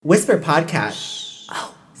Whisper Podcast.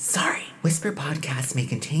 Oh, sorry. Whisper Podcasts may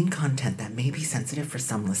contain content that may be sensitive for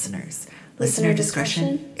some listeners. Listener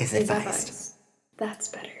discretion is advised. That's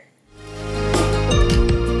better.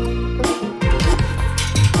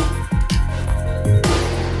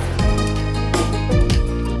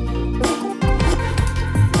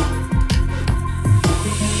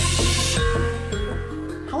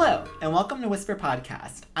 Hello, and welcome to Whisper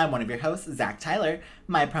Podcast. I'm one of your hosts, Zach Tyler.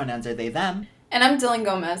 My pronouns are they, them. And I'm Dylan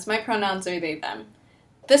Gomez. My pronouns are they, them.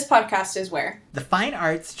 This podcast is where The fine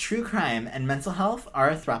arts, true crime, and mental health are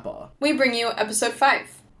a throuple. we bring you episode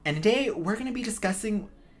 5. And today, we're going to be discussing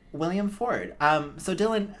William Ford. So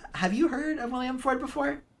Dylan, have you heard of William Ford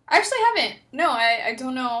before? I actually haven't. No, I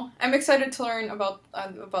don't know. I'm excited to learn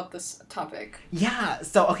about this topic. Yeah,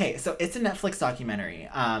 so it's a Netflix documentary.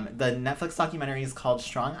 The Netflix documentary is called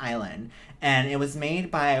Strong Island, and it was made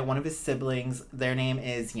by one of his siblings. Their name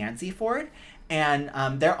is Yancey Ford,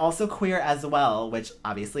 and they're also queer as well, which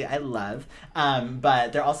obviously I love,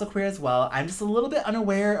 but they're also queer as well. I'm just a little bit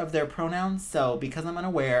unaware of their pronouns, so because I'm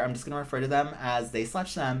unaware, I'm just going to refer to them as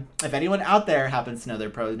they/them. If anyone out there happens to know their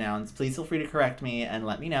pronouns, please feel free to correct me and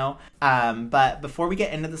let me know. But before we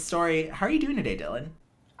get into the story, how are you doing today, Dylan?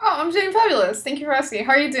 Oh, I'm doing fabulous. Thank you for asking.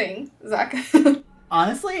 How are you doing, Zach?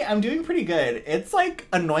 Honestly, I'm doing pretty good. It's like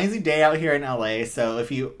a noisy day out here in LA, so if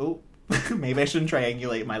you... Oh, maybe I shouldn't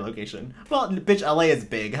triangulate my location. Well, bitch, LA is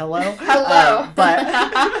big. Hello? Hello.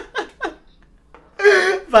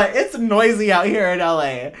 But it's noisy out here in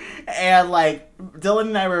LA. And, like, Dylan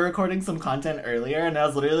and I were recording some content earlier, and I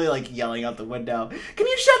was literally, like, yelling out the window, "Can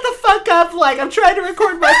you shut the fuck up? Like, I'm trying to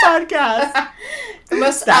record my podcast." The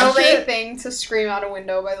most That LA shit- thing to scream out a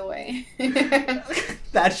window, by the way.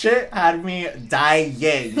 That shit had me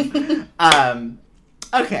dying.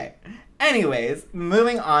 Okay. Anyways,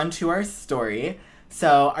 moving on to our story.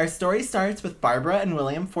 So our story starts with Barbara and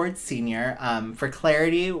William Ford Sr. For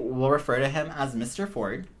clarity, we'll refer to him as Mr.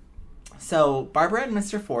 Ford. So Barbara and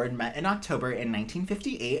Mr. Ford met in October in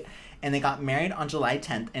 1958, and they got married on July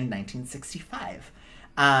 10th in 1965.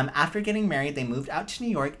 After getting married, they moved out to New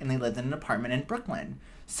York, and they lived in an apartment in Brooklyn.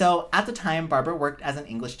 So at the time, Barbara worked as an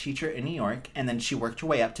English teacher in New York, and then she worked her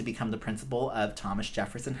way up to become the principal of Thomas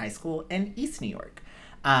Jefferson High School in East New York.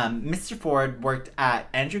 Mr. Ford worked at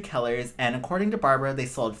Andrew Keller's, and according to Barbara, they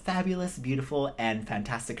sold fabulous, beautiful, and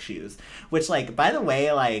fantastic shoes. Which, like, by the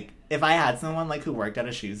way, like, if I had someone, like, who worked at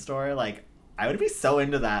a shoe store, like, I would be so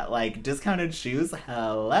into that. Like, discounted shoes,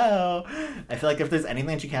 hello! I feel like if there's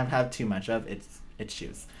anything that you can't have too much of, it's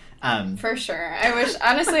shoes. For sure. I wish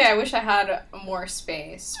I had more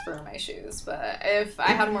space for my shoes, but if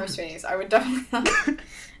I had more space, I would definitely have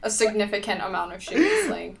a significant amount of shoes,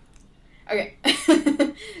 like... Okay.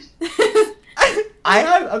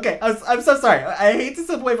 I'm so sorry. I hate to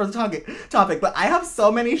step away from the topic, but I have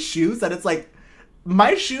so many shoes that it's like,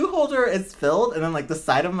 my shoe holder is filled, and then like the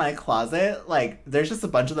side of my closet, like there's just a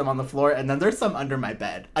bunch of them on the floor, and then there's some under my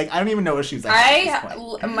bed. Like I don't even know what shoes I have at this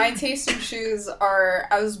point. My taste in shoes are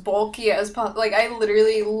as bulky as possible. Like I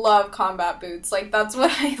literally love combat boots. Like that's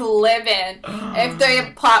what I live in. If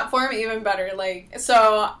they platform, even better. Like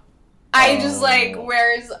so. I just, like,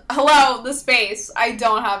 where's... Hello, the space. I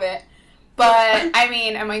don't have it. But, I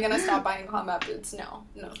mean, am I gonna stop buying combat boots? No.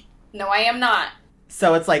 No, I am not.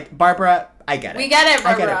 So it's like, Barbara, I get it. We get it,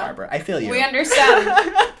 Barbara. I get it, Barbara. I feel you. We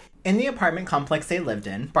understand. In the apartment complex they lived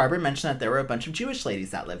in, Barbara mentioned that there were a bunch of Jewish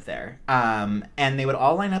ladies that lived there. And they would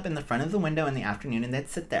all line up in the front of the window in the afternoon, and they'd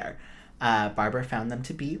sit there. Barbara found them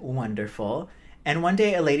to be wonderful. And one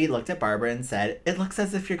day, a lady looked at Barbara and said, "It looks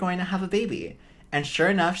as if you're going to have a baby." And sure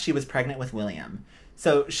enough, she was pregnant with William.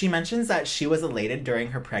 So she mentions that she was elated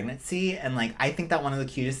during her pregnancy. And, like, I think that one of the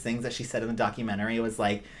cutest things that she said in the documentary was,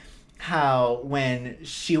 like, how when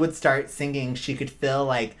she would start singing, she could feel,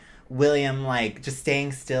 like, William, like, just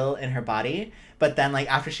staying still in her body. But then, like,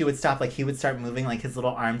 after she would stop, like, he would start moving, like, his little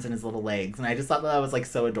arms and his little legs. And I just thought that was, like,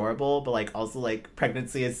 so adorable. But, like, also, like,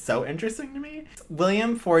 pregnancy is so interesting to me.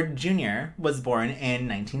 William Ford Jr. was born in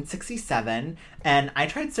 1967. And I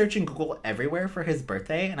tried searching Google everywhere for his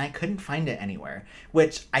birthday, and I couldn't find it anywhere.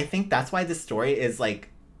 Which I think that's why this story is, like,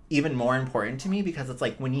 even more important to me. Because it's,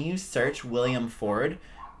 like, when you search William Ford,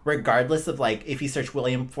 regardless of, like, if you search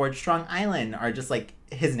William Ford Strong Island or just, like,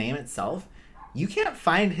 his name itself, you can't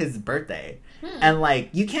find his birthday. And, like,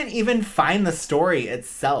 you can't even find the story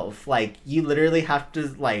itself. Like, you literally have to,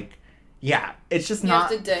 like, yeah, it's just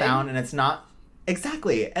not found, and it's not...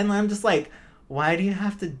 Exactly. And I'm just like, why do you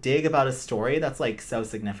have to dig about a story that's, like, so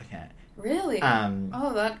significant? Really? Yeah.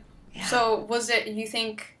 So, was it, you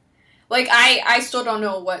think... Like, I still don't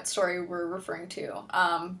know what story we're referring to.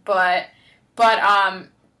 But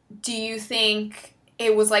do you think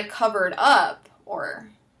it was, like, covered up, or,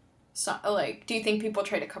 so, like, do you think people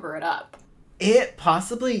try to cover it up? It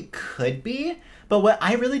possibly could be, but what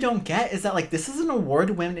I really don't get is that, like, this is an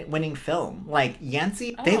award-winning film. Like,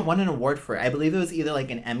 Yancey, they won an award for it. I believe it was either,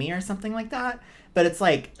 like, an Emmy or something like that. But it's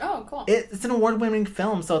like... Oh, cool. It's an award-winning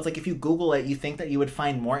film, so it's like if you Google it, you think that you would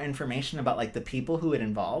find more information about, like, the people who it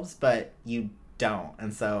involves, but you don't.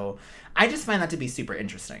 And so I just find that to be super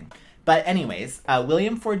interesting. But anyways,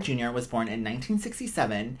 William Ford Jr. was born in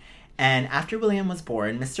 1967, and after William was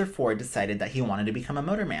born, Mr. Ford decided that he wanted to become a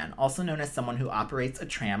motorman, also known as someone who operates a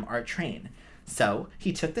tram or a train. So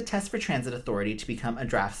he took the test for transit authority to become a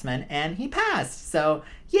draftsman, and he passed. So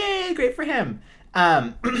yay, great for him.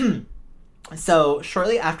 So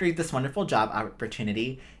shortly after this wonderful job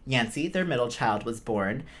opportunity, Yancey, their middle child, was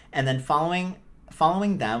born, and then following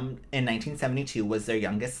them in 1972 was their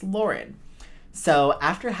youngest, Lauren. So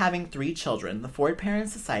after having 3 children, the Ford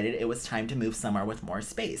parents decided it was time to move somewhere with more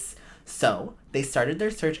space. So they started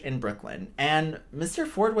their search in Brooklyn, and Mr.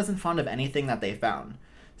 Ford wasn't fond of anything that they found.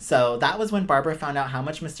 So that was when Barbara found out how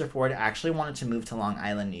much Mr. Ford actually wanted to move to Long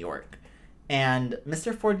Island, New York. And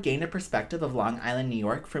Mr. Ford gained a perspective of Long Island, New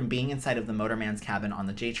York from being inside of the motorman's cabin on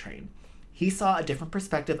the J train. He saw a different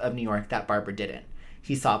perspective of New York that Barbara didn't.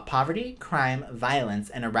 He saw poverty, crime, violence,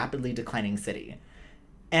 and a rapidly declining city.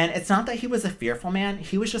 And it's not that he was a fearful man,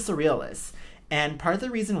 he was just a realist. And part of the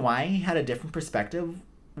reason why he had a different perspective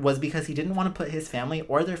was because he didn't want to put his family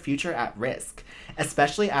or their future at risk,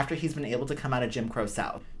 especially after he's been able to come out of Jim Crow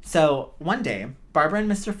South. So one day, Barbara and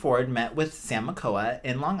Mr. Ford met with Sam McCoa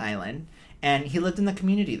in Long Island, and he lived in the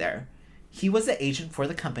community there. He was the agent for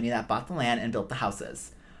the company that bought the land and built the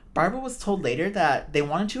houses. Barbara was told later that they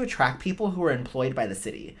wanted to attract people who were employed by the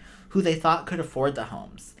city, who they thought could afford the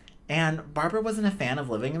homes. And Barbara wasn't a fan of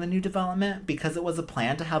living in the new development because it was a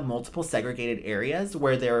plan to have multiple segregated areas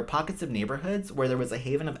where there were pockets of neighborhoods where there was a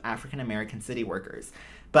haven of African American city workers.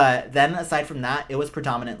 But then aside from that, it was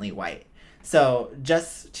predominantly white. So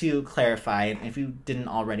just to clarify, if you didn't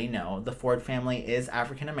already know, the Ford family is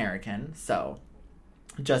African American. So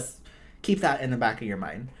just keep that in the back of your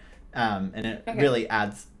mind. And it really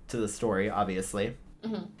adds to the story, obviously.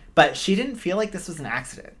 Mm-hmm. But she didn't feel like this was an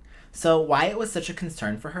accident. So why it was such a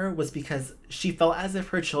concern for her was because she felt as if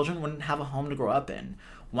her children wouldn't have a home to grow up in,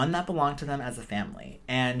 one that belonged to them as a family.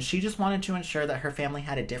 And she just wanted to ensure that her family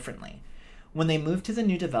had it differently. When they moved to the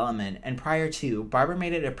new development, and prior to, Barbara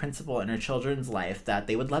made it a principle in her children's life that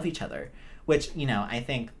they would love each other. Which, you know, I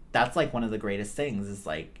think that's, like, one of the greatest things is,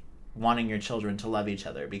 like, wanting your children to love each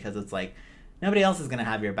other. Because it's, like, nobody else is going to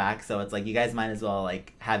have your back. So it's, like, you guys might as well,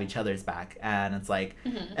 like, have each other's back. And it's, like,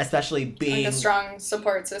 especially being... Like a strong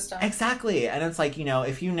support system. Exactly. And it's, like, you know,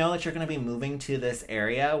 if you know that you're going to be moving to this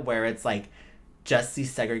area where it's, like, just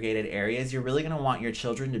these segregated areas, you're really going to want your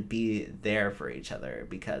children to be there for each other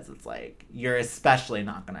because it's like you're especially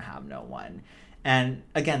not going to have no one. And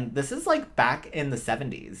again, this is like back in the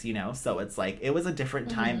 70s, you know, so it's like it was a different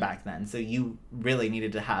time back then, so you really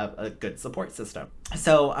needed to have a good support system.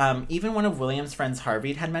 So even one of William's friends,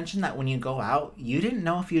 Harvey, had mentioned that when you go out, you didn't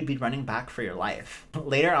know if you'd be running back for your life.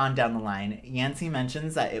 Later on down the line, Yancey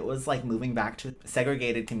mentions that it was like moving back to a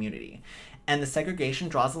segregated community. And the segregation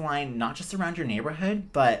draws a line not just around your neighborhood,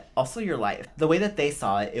 but also your life. The way that they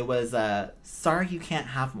saw it, it was, sorry you can't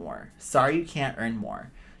have more. Sorry you can't earn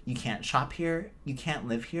more. You can't shop here. You can't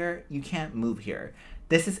live here. You can't move here.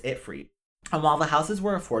 This is it for you. And while the houses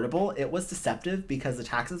were affordable, it was deceptive because the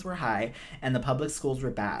taxes were high and the public schools were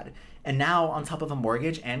bad. And now, on top of a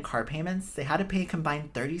mortgage and car payments, they had to pay a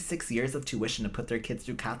combined 36 years of tuition to put their kids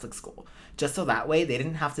through Catholic school, just so that way they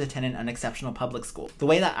didn't have to attend an unexceptional public school. The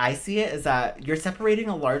way that I see it is that you're separating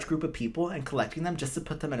a large group of people and collecting them just to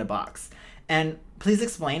put them in a box. And please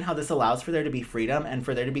explain how this allows for there to be freedom and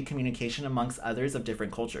for there to be communication amongst others of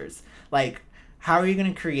different cultures. Like, how are you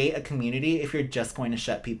going to create a community if you're just going to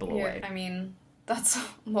shut people away? I mean... That's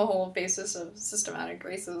the whole basis of systematic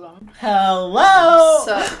racism. Hello!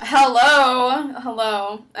 So,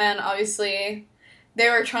 hello. And obviously, they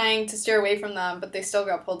were trying to steer away from them, but they still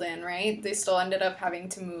got pulled in, right? They still ended up having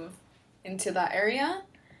to move into that area.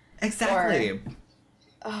 Exactly.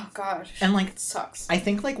 Oh, gosh. And, like, it sucks. I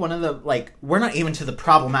think, like, one of the, like, we're not even to the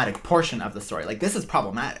problematic portion of the story. Like, this is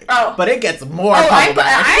problematic. Oh. But it gets more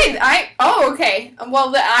problematic. Okay.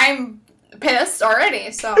 Well, I'm pissed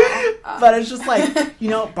already, so... But it's just like, you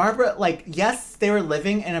know, Barbara, like, yes, they were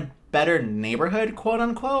living in a better neighborhood, quote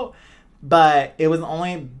unquote, but it was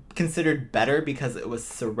only considered better because it was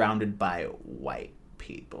surrounded by white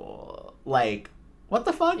people. Like, what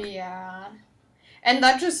the fuck? Yeah. And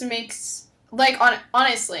that just makes, like,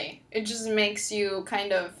 honestly, it just makes you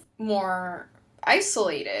kind of more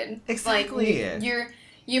isolated. Exactly. Like,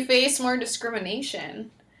 you face more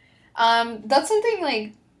discrimination. That's something,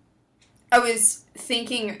 like, I was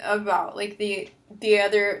thinking about, like, the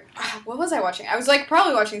other, what was I watching? I was, like,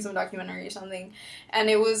 probably watching some documentary or something, and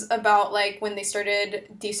it was about, like, when they started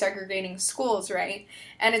desegregating schools, right?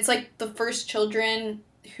 And it's, like, the first children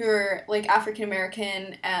who are, like,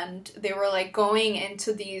 African-American, and they were, like, going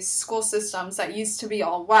into these school systems that used to be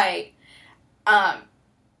all white,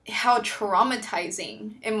 how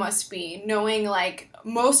traumatizing it must be, knowing, like,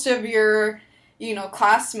 most of your, you know,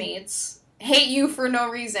 classmates hate you for no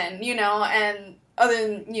reason, you know, and other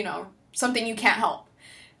than, you know, something you can't help.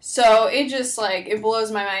 So it just, like, it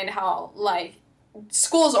blows my mind how, like,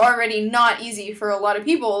 school's already not easy for a lot of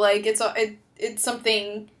people. Like, it's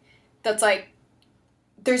something that's, like,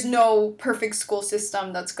 there's no perfect school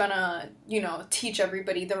system that's gonna, you know, teach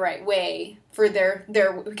everybody the right way for their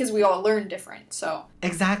because we all learn different, so.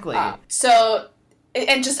 Exactly.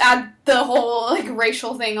 And just add the whole, like,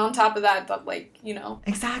 racial thing on top of that, like, you know.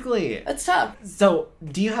 Exactly. It's tough. So,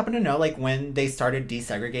 do you happen to know, like, when they started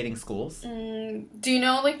desegregating schools? Do you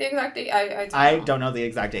know, like, the exact date? I don't know the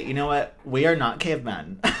exact date. You know what? We are not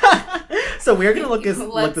cavemen. So we're going to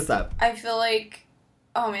look this up. I feel like,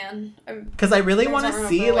 oh, man. Because I really want to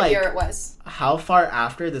see, like, year it was. How far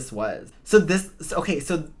after this was. So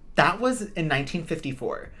that was in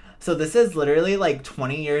 1954. So this is literally, like,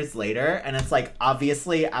 20 years later, and it's, like,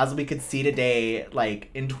 obviously, as we could see today,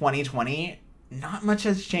 like, in 2020, not much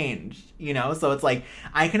has changed, you know? So it's, like,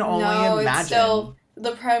 I can only imagine. It's still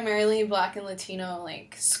the primarily Black and Latino,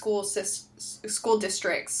 like, school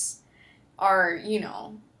districts are, you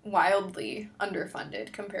know, wildly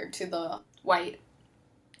underfunded compared to the white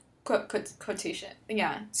quotation,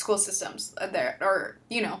 school systems that are,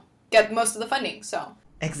 you know, get most of the funding, so.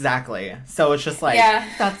 Exactly. So it's just like,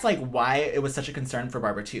 that's like why it was such a concern for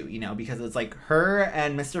Barbara too, you know, because it's like her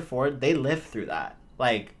and Mr. Ford, they lived through that.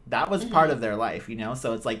 Like, that was part of their life, you know?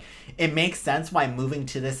 So it's like, it makes sense why moving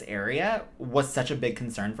to this area was such a big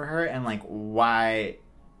concern for her and like why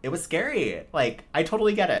it was scary. Like, I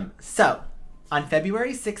totally get it. So, on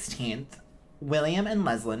February 16th, William and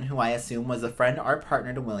Leslyn, who I assume was a friend or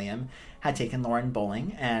partner to William, had taken Lauren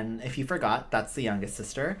bowling. And if you forgot, that's the youngest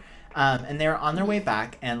sister. And they were on their way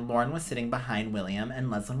back, and Lauren was sitting behind William, and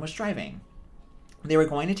Leslyn was driving. They were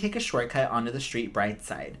going to take a shortcut onto the street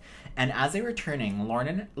Brightside, and as they were turning,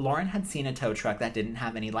 Lauren had seen a tow truck that didn't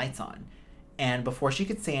have any lights on. And before she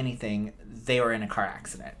could say anything, they were in a car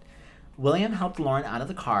accident. William helped Lauren out of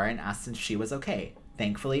the car and asked if she was okay.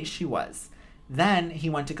 Thankfully, she was. Then he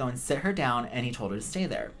went to go and sit her down, and he told her to stay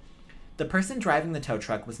there. The person driving the tow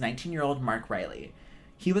truck was 19-year-old Mark Riley.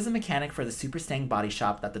 He was a mechanic for the Super Stang body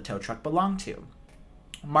shop that the tow truck belonged to.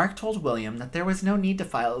 Mark told William that there was no need to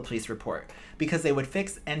file a police report because they would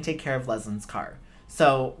fix and take care of Leslyn's car.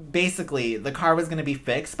 So, basically, the car was going to be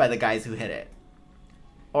fixed by the guys who hit it.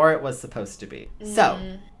 Or it was supposed to be.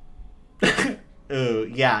 So. Ooh,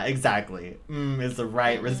 yeah, exactly. Is the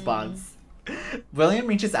right response. William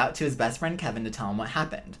reaches out to his best friend Kevin to tell him what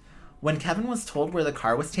happened. When Kevin was told where the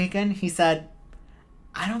car was taken, he said,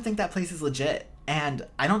 "I don't think that place is legit. And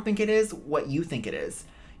I don't think it is what you think it is.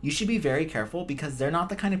 You should be very careful because they're not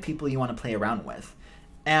the kind of people you want to play around with."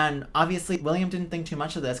 And obviously, William didn't think too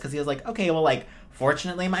much of this because he was like, okay, well, like,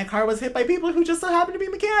 fortunately, my car was hit by people who just so happen to be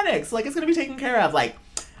mechanics. Like, it's going to be taken care of. Like,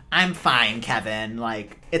 I'm fine, Kevin.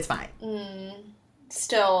 Like, it's fine.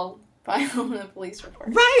 Still, file a police report.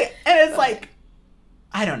 Right. And it's like,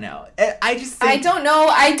 I don't know. I just think... I don't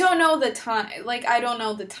know the time. Like, I don't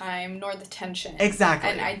know the time nor the tension.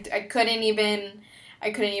 Exactly. And I couldn't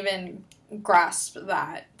even grasp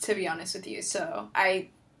that, to be honest with you. So I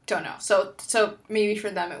don't know. So maybe for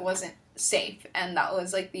them it wasn't safe, and that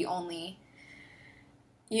was like the only,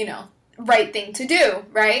 you know, right thing to do,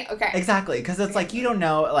 right? Okay. Exactly, because it's like you don't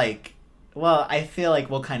know, like, well, I feel like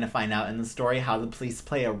we'll kind of find out in the story how the police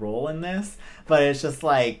play a role in this, but it's just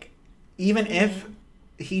like, even if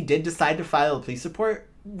he did decide to file a police report,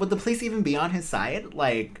 would the police even be on his side?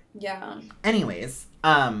 Like, yeah. Anyways,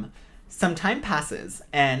 some time passes,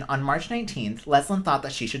 and on March 19th, Leslyn thought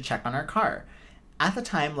that she should check on her car. At the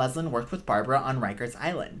time, Leslyn worked with Barbara on Rikers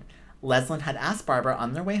Island. Leslyn had asked Barbara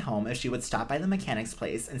on their way home if she would stop by the mechanic's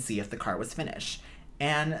place and see if the car was finished.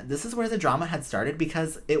 And this is where the drama had started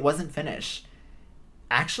because it wasn't finished.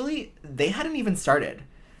 Actually, they hadn't even started.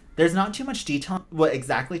 There's not too much detail on what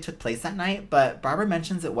exactly took place that night, but Barbara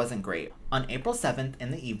mentions it wasn't great. On April 7th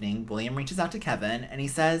in the evening, William reaches out to Kevin and he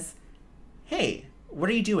says, "Hey, what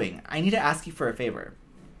are you doing? I need to ask you for a favor."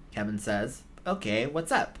 Kevin says, "Okay,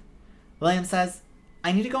 what's up?" William says,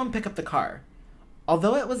 "I need to go and pick up the car."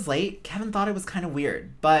 Although it was late, Kevin thought it was kind of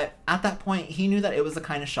weird, but at that point, he knew that it was the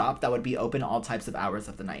kind of shop that would be open all types of hours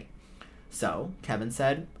of the night. So, Kevin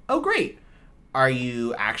said, "Oh, great. Are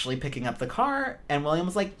you actually picking up the car?" And William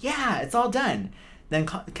was like, "Yeah, it's all done." Then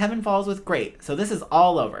Kevin follows with, "Great, so this is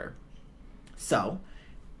all over." So,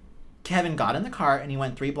 Kevin got in the car and he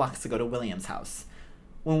went 3 blocks to go to William's house.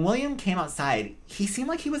 When William came outside, he seemed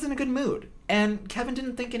like he was in a good mood, and Kevin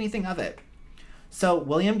didn't think anything of it. So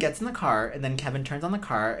William gets in the car, and then Kevin turns on the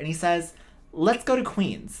car, and he says, "Let's go to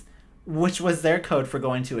Queens," which was their code for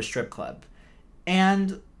going to a strip club.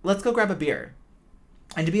 "And let's go grab a beer."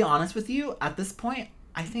 And to be honest with you, at this point,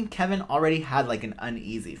 I think Kevin already had like an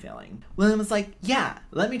uneasy feeling. William was like, "Yeah,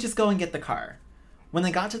 let me just go and get the car." When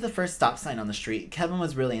they got to the first stop sign on the street, Kevin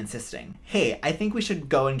was really insisting, "Hey, I think we should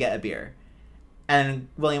go and get a beer." And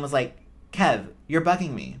William was like, "Kev, you're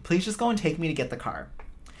bugging me. Please just go and take me to get the car."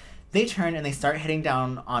 They turn and they start heading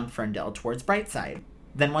down on Ferndale towards Brightside.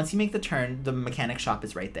 Then once you make the turn, the mechanic shop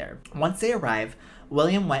is right there. Once they arrive,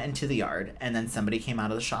 William went into the yard, and then somebody came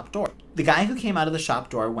out of the shop door. The guy who came out of the shop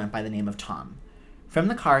door went by the name of Tom. From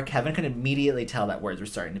the car, Kevin could immediately tell that words were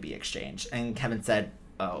starting to be exchanged, and Kevin said,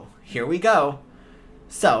 "Oh, here we go."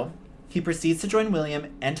 So, he proceeds to join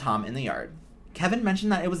William and Tom in the yard. Kevin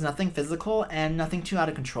mentioned that it was nothing physical and nothing too out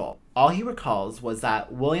of control. All he recalls was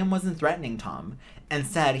that William wasn't threatening Tom, and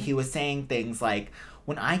said he was saying things like,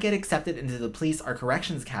 "When I get accepted into the police or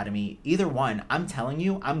corrections academy, either one, I'm telling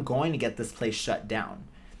you, I'm going to get this place shut down."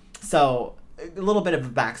 So, a little bit of a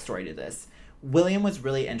backstory to this. William was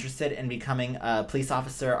really interested in becoming a police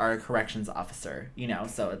officer or a corrections officer, you know,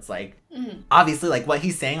 so it's like, obviously, like, what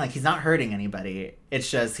he's saying, like, he's not hurting anybody. It's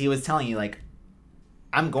just, he was telling you, like,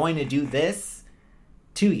 I'm going to do this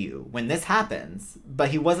to you when this happens, but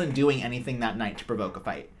he wasn't doing anything that night to provoke a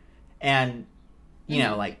fight. And, you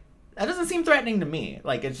know, like, that doesn't seem threatening to me.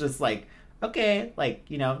 Like, it's just like, okay, like,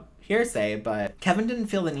 you know, hearsay, but Kevin didn't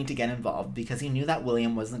feel the need to get involved because he knew that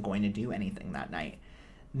William wasn't going to do anything that night.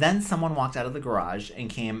 Then someone walked out of the garage and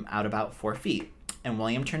came out about 4 feet, and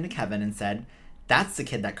William turned to Kevin and said, "That's the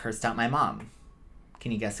kid that cursed out my mom."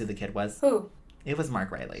 Can you guess who the kid was? Who? It was Mark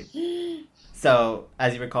Riley. So,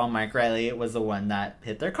 as you recall, Mark Riley was the one that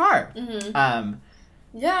hit their car.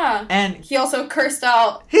 Yeah. And he also cursed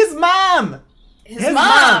out his mom! His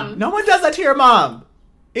mom! No one does that to your mom!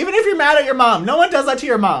 Even if you're mad at your mom, no one does that to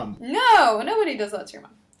your mom! No, nobody does that to your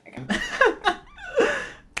mom. Okay.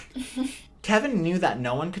 Kevin knew that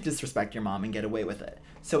no one could disrespect your mom and get away with it,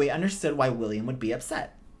 so he understood why William would be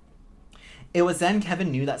upset. It was then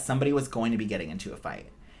Kevin knew that somebody was going to be getting into a fight,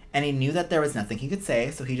 and he knew that there was nothing he could say,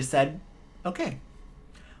 so he just said, "Okay."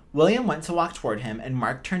 William went to walk toward him, and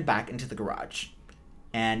Mark turned back into the garage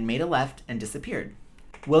and made a left and disappeared.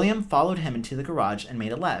 William followed him into the garage and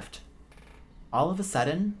made a left. All of a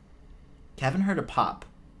sudden, Kevin heard a pop.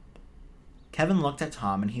 Kevin looked at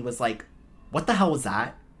Tom, and he was like, "What the hell was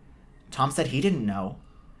that?" Tom said he didn't know.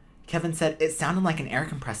 Kevin said it sounded like an air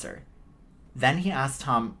compressor. Then he asked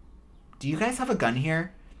Tom, "Do you guys have a gun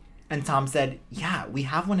here?" And Tom said, "Yeah, we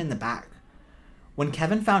have one in the back." When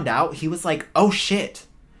Kevin found out, he was like, "Oh shit."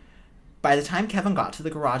 By the time Kevin got to the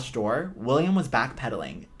garage door, William was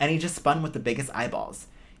backpedaling, and he just spun with the biggest eyeballs.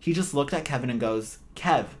 He just looked at Kevin and goes,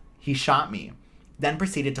 "Kev, he shot me," then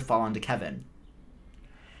proceeded to fall onto Kevin.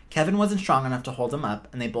 Kevin wasn't strong enough to hold him up,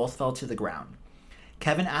 and they both fell to the ground.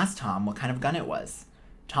 Kevin asked Tom what kind of gun it was.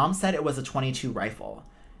 Tom said it was a .22 rifle,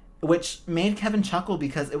 which made Kevin chuckle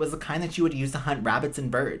because it was the kind that you would use to hunt rabbits and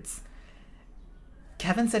birds.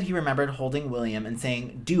 Kevin said he remembered holding William and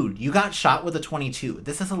saying, "Dude, you got shot with a .22.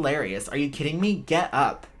 This is hilarious. Are you kidding me? Get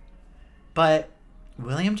up." But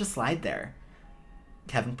William just lied there.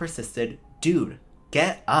 Kevin persisted, "Dude,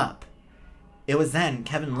 get up." It was then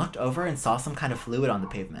Kevin looked over and saw some kind of fluid on the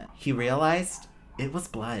pavement. He realized it was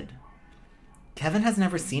blood. Kevin has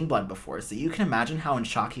never seen blood before, so you can imagine how in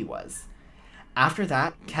shock he was. After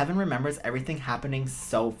that, Kevin remembers everything happening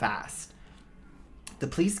so fast. The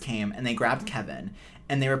police came and they grabbed Kevin,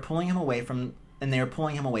 and they were pulling him away from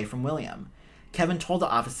William. Kevin told the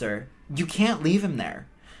officer, "You can't leave him there."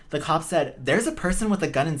 The cop said, "There's a person with a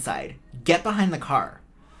gun inside. Get behind the car."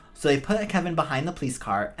 So they put Kevin behind the police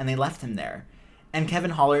car and they left him there. And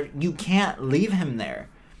Kevin hollered, "You can't leave him there."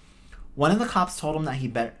 One of the cops told him that he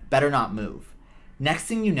better not move. Next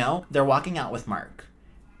thing you know, they're walking out with Mark.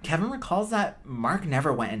 Kevin recalls that Mark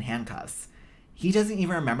never went in handcuffs. He doesn't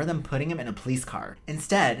even remember them putting him in a police car.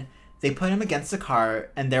 Instead, they put him against a car,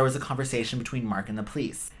 and there was a conversation between Mark and the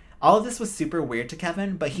police. All of this was super weird to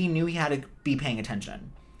Kevin, but he knew he had to be paying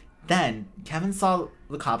attention. Then, Kevin saw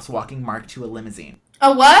the cops walking Mark to a limousine.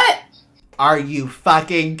 A what? Are you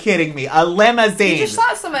fucking kidding me? A limousine! You just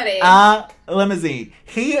shot somebody. A limousine.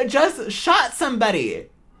 He just shot somebody.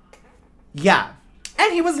 Yeah.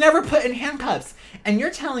 And he was never put in handcuffs. And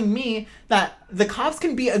you're telling me that the cops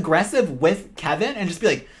can be aggressive with Kevin and just be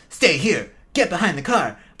like, stay here, get behind the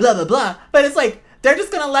car, blah, blah, blah. But it's like, they're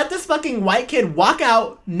just gonna let this fucking white kid walk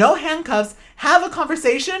out, no handcuffs, have a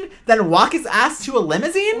conversation, then walk his ass to a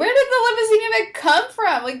limousine? Where did the limousine even come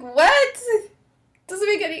from? Like, what? Doesn't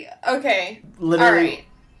make any... Okay. Literally. All right.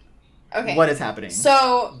 Okay. What is happening?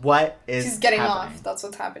 So... What is she's getting happening? off. That's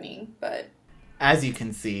what's happening, but... As you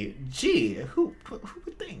can see, gee, who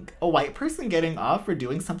would think? A white person getting off for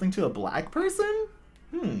doing something to a black person?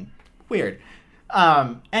 Weird.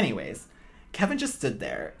 Anyways, Kevin just stood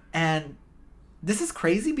there, and this is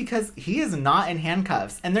crazy because he is not in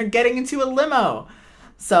handcuffs, and they're getting into a limo.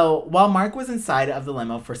 So, while Mark was inside of the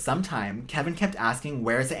limo for some time, Kevin kept asking,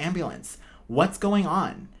 where's the ambulance? What's going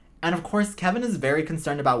on? And of course, Kevin is very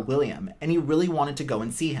concerned about William, and he really wanted to go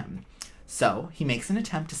and see him. So, he makes an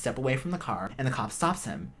attempt to step away from the car, and the cop stops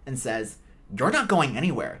him and says, you're not going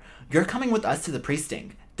anywhere. You're coming with us to the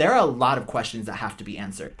precinct. There are a lot of questions that have to be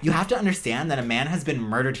answered. You have to understand that a man has been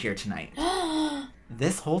murdered here tonight.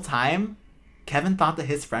 This whole time, Kevin thought that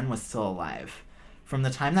his friend was still alive. From the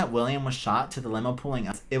time that William was shot to the limo pulling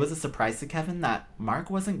up, it was a surprise to Kevin that Mark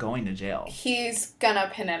wasn't going to jail. He's gonna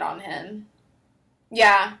pin it on him.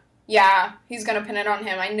 Yeah, he's gonna pin it on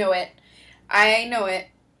him. I know it.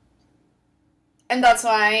 And that's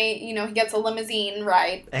why, he gets a limousine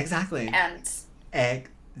ride. Exactly. And...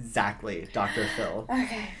 Exactly, Dr. Phil.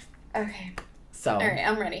 Okay. So... Alright,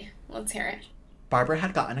 I'm ready. Let's hear it. Barbara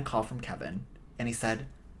had gotten a call from Kevin, and he said,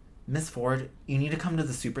 Miss Ford, you need to come to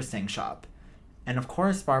the Super Sting shop. And of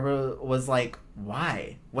course, Barbara was like,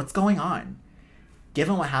 why? What's going on?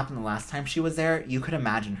 Given what happened the last time she was there, you could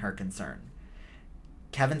imagine her concern.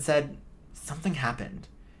 Kevin said, something happened.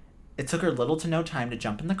 It took her little to no time to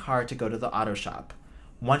jump in the car to go to the auto shop.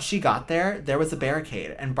 Once she got there, there was a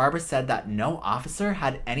barricade, and Barbara said that no officer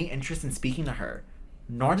had any interest in speaking to her,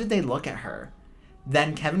 nor did they look at her.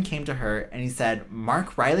 Then Kevin came to her, and he said,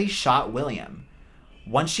 Mark Riley shot William.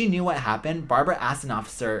 Once she knew what happened, Barbara asked an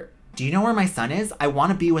officer, do you know where my son is? I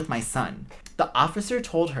want to be with my son. The officer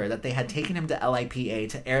told her that they had taken him to LIPA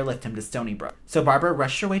to airlift him to Stony Brook. So Barbara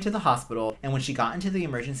rushed her way to the hospital, and when she got into the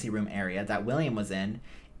emergency room area that William was in,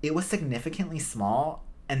 it was significantly small,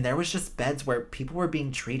 and there was just beds where people were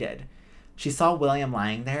being treated. She saw William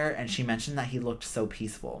lying there, and she mentioned that he looked so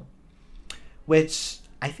peaceful. Which,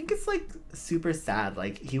 I think it's, super sad.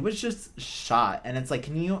 He was just shot, and it's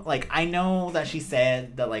can you, I know that she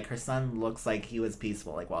said that, her son looks like he was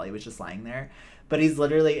peaceful, while he was just lying there, but he's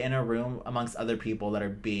literally in a room amongst other people that are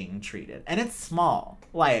being treated. And it's small.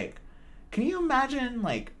 Can you imagine,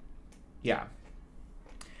 yeah.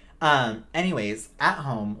 Anyways, at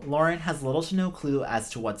home, Lauren has little to no clue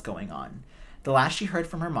as to what's going on. The last she heard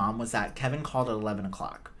from her mom was that Kevin called at 11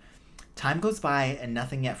 o'clock. Time goes by and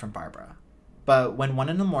nothing yet from Barbara. But when 1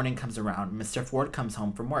 a.m. comes around, Mr. Ford comes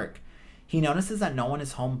home from work. He notices that no one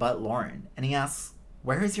is home but Lauren, and he asks,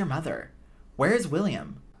 where is your mother? Where is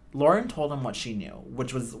William? Lauren told him what she knew,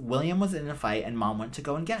 which was William was in a fight and Mom went to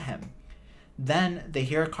go and get him. Then they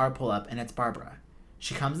hear a car pull up and it's Barbara.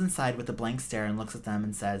 She comes inside with a blank stare and looks at them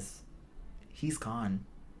and says, he's gone.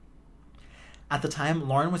 At the time,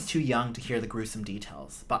 Lauren was too young to hear the gruesome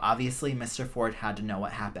details, but obviously Mr. Ford had to know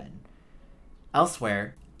what happened.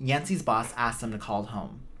 Elsewhere, Yancey's boss asked them to call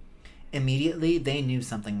home. Immediately, they knew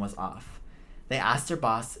something was off. They asked their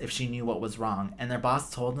boss if she knew what was wrong, and their boss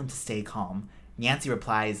told them to stay calm. Yancey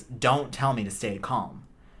replies, don't tell me to stay calm.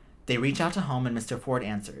 They reach out to home and Mr. Ford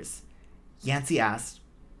answers. Yancey asked,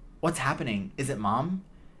 what's happening? Is it Mom?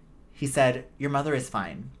 He said, your mother is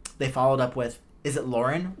fine. They followed up with, is it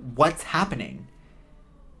Lauren? What's happening?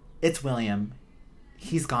 It's William.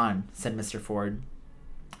 He's gone, said Mr. Ford.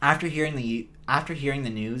 After hearing the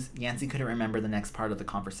news, Yancey couldn't remember the next part of the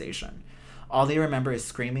conversation. All they remember is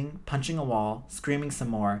screaming, punching a wall, screaming some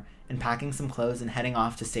more, and packing some clothes and heading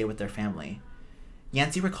off to stay with their family.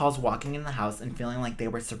 Yancey recalls walking in the house and feeling like they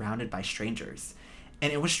were surrounded by strangers.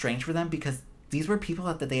 And it was strange for them because these were people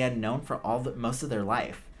that they had known for most of their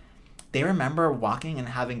life. They remember walking and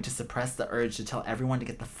having to suppress the urge to tell everyone to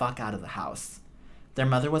get the fuck out of the house. Their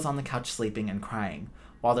mother was on the couch sleeping and crying,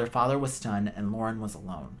 while their father was stunned and Lauren was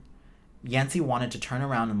alone. Yancey wanted to turn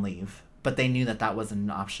around and leave, but they knew that that wasn't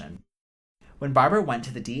an option. When Barbara went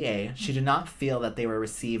to the DA, she did not feel that they were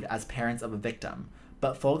received as parents of a victim,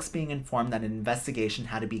 but folks being informed that an investigation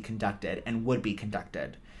had to be conducted and would be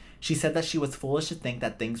conducted. She said that she was foolish to think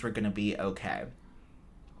that things were going to be okay.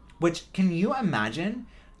 Which, can you imagine?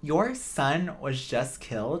 Your son was just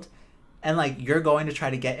killed, And, like, you're going to try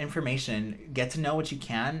to get information, get to know what you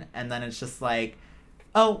can, and then it's just like,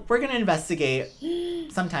 oh, we're going to investigate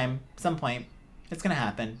sometime, some point. It's going to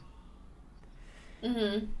happen.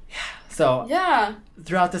 Mm-hmm. So, yeah.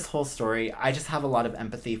 Throughout this whole story, I just have a lot of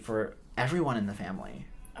empathy for everyone in the family.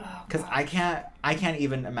 Because I can't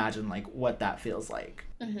even imagine, like, what that feels like.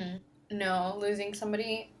 Mm-hmm. No, losing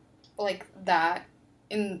somebody like that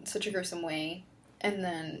in such a gruesome way, and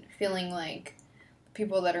then feeling like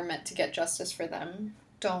people that are meant to get justice for them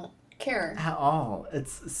don't care. At all.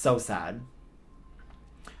 It's so sad.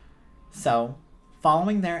 So,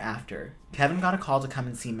 following thereafter, Kevin got a call to come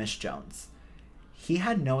and see Miss Jones. He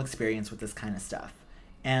had no experience with this kind of stuff,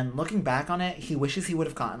 and looking back on it, he wishes he would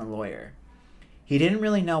have gotten a lawyer. He didn't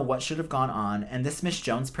really know what should have gone on, and this Miss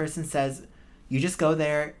Jones person says, you just go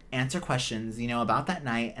there, answer questions, about that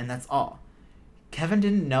night, and that's all. Kevin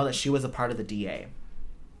didn't know that she was a part of the DA.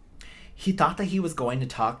 He thought that he was going to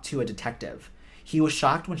talk to a detective. He was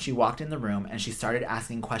shocked when she walked in the room and she started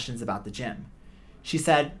asking questions about the gym. She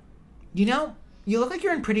said, you look like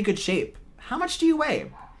you're in pretty good shape. How much do you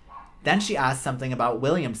weigh? Then she asked something about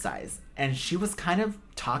William's size, and she was kind of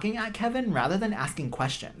talking at Kevin rather than asking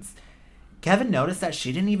questions. Kevin noticed that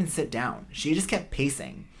she didn't even sit down. She just kept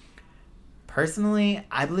pacing. Personally,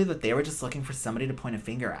 I believe that they were just looking for somebody to point a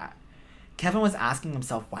finger at. Kevin was asking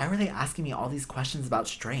himself, why were they asking me all these questions about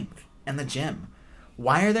strength and the gym?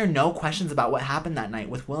 Why are there no questions about what happened that night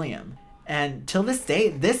with William? And till this day,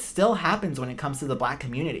 this still happens when it comes to the Black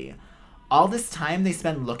community. All this time they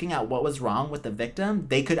spend looking at what was wrong with the victim,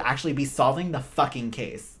 they could actually be solving the fucking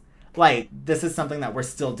case. Like, this is something that we're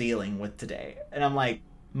still dealing with today. And I'm like,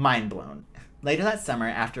 mind blown. Later that summer,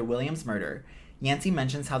 after William's murder, Yancey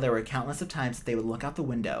mentions how there were countless of times that they would look out the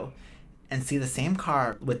window and see the same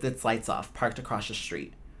car with its lights off parked across the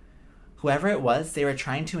street. Whoever it was, they were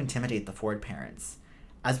trying to intimidate the Ford parents,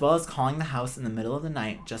 as well as calling the house in the middle of the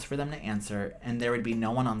night just for them to answer, and there would be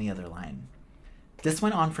no one on the other line. This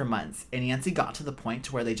went on for months, and Yancey got to the point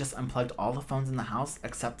to where they just unplugged all the phones in the house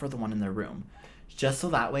except for the one in their room, just so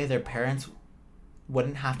that way their parents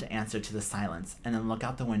wouldn't have to answer to the silence and then look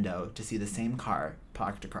out the window to see the same car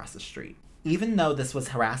parked across the street. Even though this was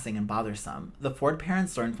harassing and bothersome, the Ford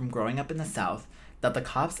parents learned from growing up in the South that the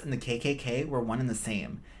cops and the KKK were one and the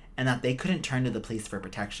same, and that they couldn't turn to the police for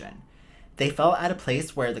protection. They felt at a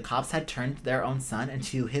place where the cops had turned their own son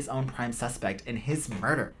into his own prime suspect in his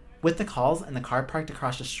murder. With the calls and the car parked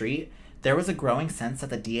across the street, there was a growing sense that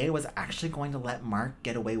the DA was actually going to let Mark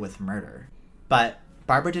get away with murder. But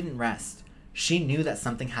Barbara didn't rest. She knew that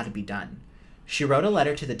something had to be done. She wrote a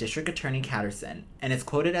letter to the District Attorney Catterson, and is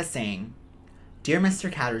quoted as saying, Dear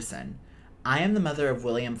Mr. Catterson, I am the mother of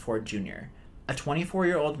William Ford Jr., a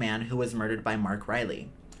 24-year-old man who was murdered by Mark Riley.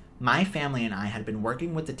 My family and I had been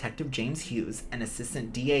working with Detective James Hughes and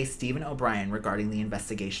Assistant DA Stephen O'Brien regarding the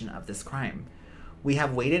investigation of this crime. We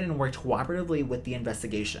have waited and worked cooperatively with the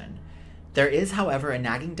investigation. There is, however, a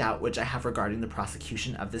nagging doubt which I have regarding the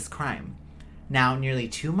prosecution of this crime. Now, nearly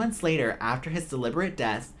 2 months later, after his deliberate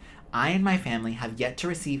death, I and my family have yet to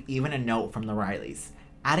receive even a note from the Rileys,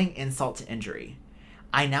 adding insult to injury.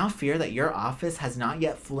 I now fear that your office has not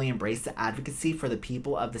yet fully embraced the advocacy for the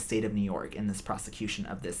people of the state of New York in this prosecution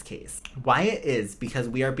of this case. Why it is because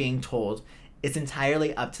we are being told it's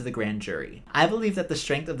entirely up to the grand jury. I believe that the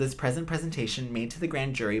strength of this present presentation made to the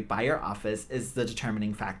grand jury by your office is the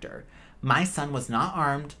determining factor. My son was not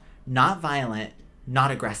armed, not violent,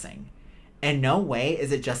 not aggressing. In no way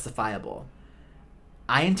is it justifiable.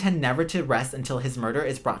 I intend never to rest until his murder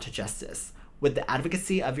is brought to justice. With the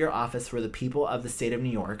advocacy of your office for the people of the state of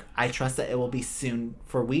New York, I trust that it will be soon,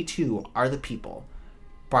 for we too are the people.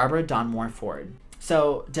 Barbara Donmore Ford.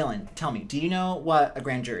 So, Dylan, tell me, do you know what a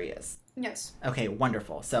grand jury is? Yes. Okay,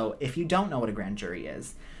 wonderful. So, if you don't know what a grand jury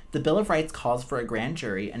is, the Bill of Rights calls for a grand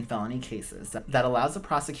jury in felony cases that allows the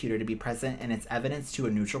prosecutor to be present in its evidence to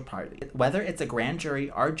a neutral party, whether it's a grand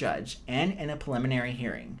jury or judge, and in a preliminary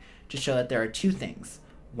hearing, to show that there are two things.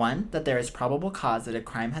 One, that there is probable cause that a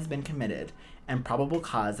crime has been committed, and probable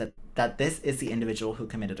cause that this is the individual who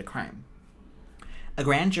committed a crime. A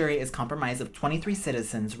grand jury is comprised of 23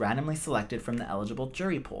 citizens randomly selected from the eligible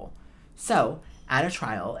jury pool. So, at a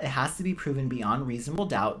trial, it has to be proven beyond reasonable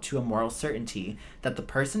doubt to a moral certainty that the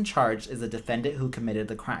person charged is the defendant who committed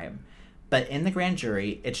the crime. But in the grand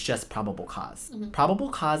jury, it's just probable cause. Mm-hmm. Probable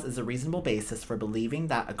cause is a reasonable basis for believing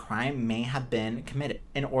that a crime may have been committed.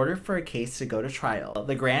 In order for a case to go to trial,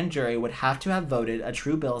 the grand jury would have to have voted a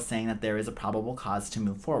true bill saying that there is a probable cause to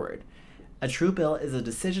move forward. A true bill is a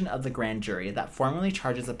decision of the grand jury that formally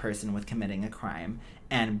charges a person with committing a crime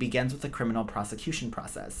and begins with the criminal prosecution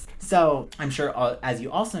process. So, I'm sure, as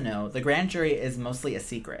you also know, the grand jury is mostly a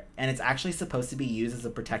secret, and it's actually supposed to be used as a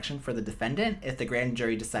protection for the defendant if the grand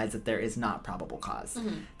jury decides that there is not probable cause.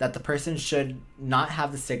 That the person should not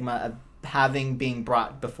have the stigma of being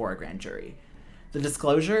brought before a grand jury. The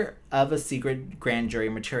disclosure of a secret grand jury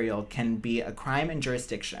material can be a crime in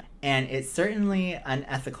jurisdiction, and it's certainly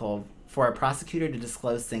unethical for a prosecutor to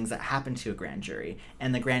disclose things that happen to a grand jury,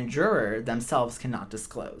 and the grand juror themselves cannot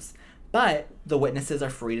disclose. But the witnesses are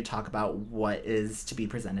free to talk about what is to be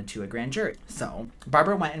presented to a grand jury. So,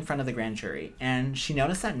 Barbara went in front of the grand jury, and she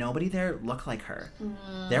noticed that nobody there looked like her.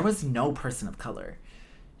 There was no person of color.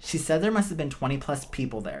 She said there must have been 20 plus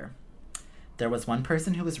people there. There was one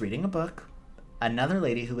person who was reading a book, another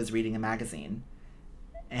lady who was reading a magazine,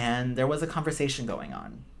 and there was a conversation going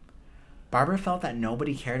on. Barbara felt that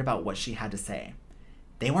nobody cared about what she had to say.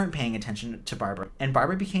 They weren't paying attention to Barbara, and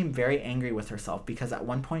Barbara became very angry with herself because at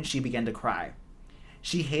one point she began to cry.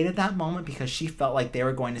 She hated that moment because she felt like they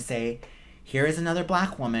were going to say, here is another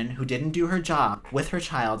black woman who didn't do her job with her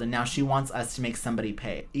child, and now she wants us to make somebody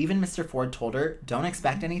pay. Even Mr. Ford told her, don't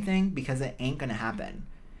expect anything because it ain't gonna happen.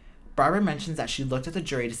 Barbara mentions that she looked at the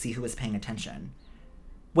jury to see who was paying attention.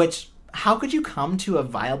 Which, how could you come to a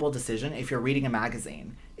viable decision if you're reading a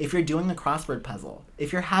magazine? If you're doing a crossword puzzle?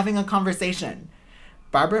 If you're having a conversation?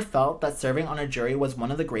 Barbara felt that serving on a jury was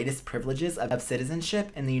one of the greatest privileges of citizenship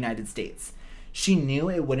in the United States. She knew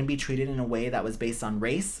it wouldn't be treated in a way that was based on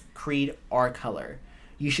race, creed, or color.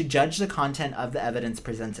 You should judge the content of the evidence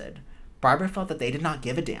presented. Barbara felt that they did not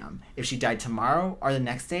give a damn. If she died tomorrow or the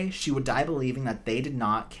next day, she would die believing that they did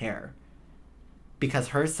not care. Because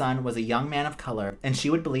her son was a young man of color, and she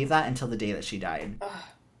would believe that until the day that she died. Ugh,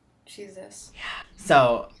 Jesus. Yeah.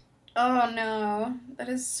 So... Oh no. That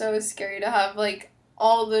is so scary to have, like,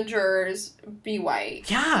 all the jurors be white.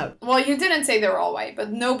 Yeah. Well, you didn't say they were all white,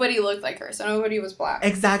 but nobody looked like her, so nobody was black.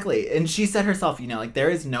 Exactly. And she said herself, like,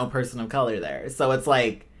 there is no person of color there. So it's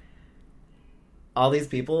like, all these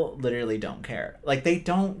people literally don't care. Like, they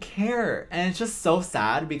don't care. And it's just so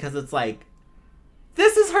sad because it's like,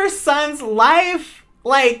 this is her son's life.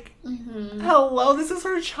 Like, hello, this is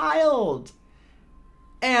her child.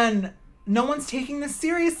 And no one's taking this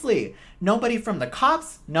seriously. Nobody from the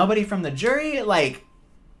cops, nobody from the jury. Like,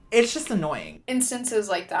 it's just annoying. Instances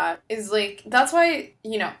like that is like, that's why,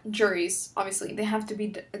 juries, obviously, they have to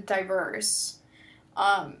be diverse.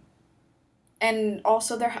 And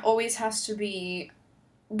also there always has to be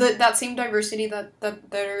that same diversity that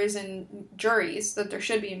there is in juries, that there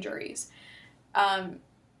should be in juries.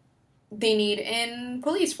 They need in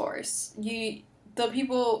police force. The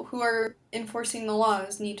people who are enforcing the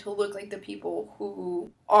laws need to look like the people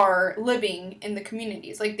who are living in the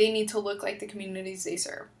communities. Like, they need to look like the communities they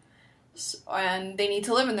serve. And they need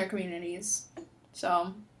to live in their communities.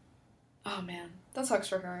 So, oh man, that sucks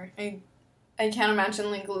for her. I can't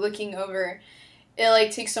imagine, like, looking over. It,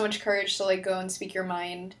 like, takes so much courage to, like, go and speak your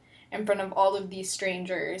mind in front of all of these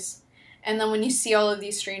strangers. And then when you see all of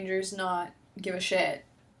these strangers not give a shit,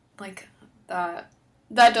 like,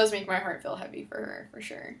 that does make my heart feel heavy for her, for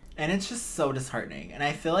sure. And it's just so disheartening. And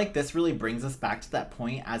I feel like this really brings us back to that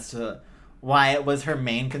point as to why it was her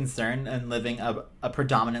main concern in living a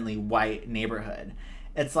predominantly white neighborhood.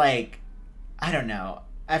 It's like, I don't know.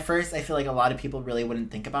 At first, I feel like a lot of people really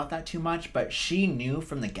wouldn't think about that too much, but she knew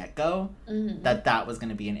from the get-go that was going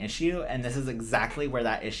to be an issue, and this is exactly where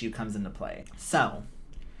that issue comes into play. So,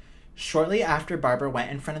 shortly after Barbara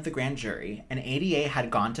went in front of the grand jury, an ADA had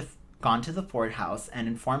gone to the Ford house and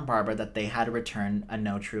informed Barbara that they had to return a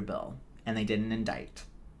no true bill, and they didn't indict.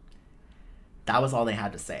 That was all they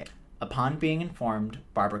had to say. Upon being informed,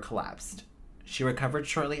 Barbara collapsed. She recovered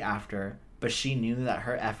shortly after, but she knew that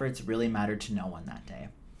her efforts really mattered to no one that day.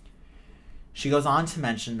 She goes on to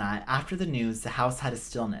mention that after the news, the house had a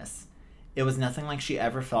stillness. It was nothing like she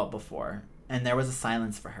ever felt before, and there was a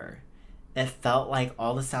silence for her. It felt like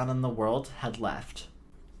all the sound in the world had left.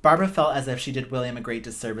 Barbara felt as if she did William a great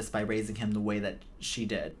disservice by raising him the way that she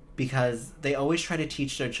did, because they always try to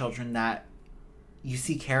teach their children that you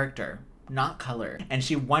see character, not color. And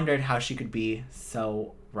she wondered how she could be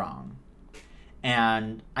so wrong.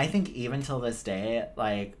 And I think even till this day,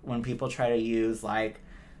 like, when people try to use, like,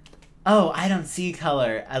 oh, I don't see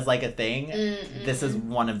color as, like, a thing, this is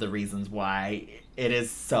one of the reasons why it is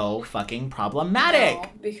so fucking problematic. No,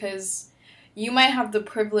 because you might have the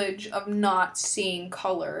privilege of not seeing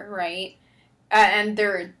color, right? And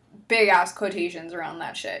there are big-ass quotations around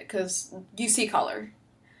that shit, because you see color.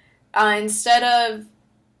 Instead of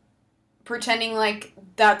pretending like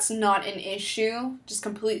that's not an issue, just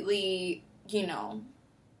completely you know,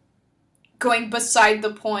 going beside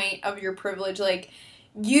the point of your privilege. Like,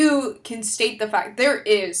 you can state the fact there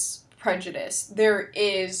is prejudice. There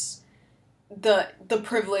is the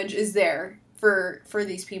privilege is there for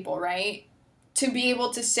these people, right? To be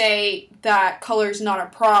able to say that color's not a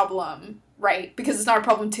problem, right? Because it's not a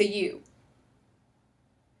problem to you.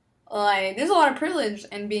 Like, there's a lot of privilege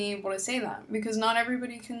in being able to say that, because not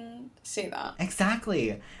everybody can say that.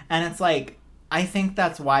 Exactly. And it's like, I think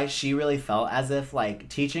that's why she really felt as if, like,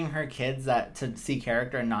 teaching her kids that to see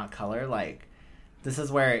character and not color, like, this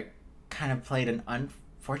is where it kind of played an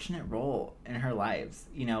unfortunate role in her lives.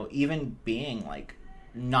 You know, even being, like,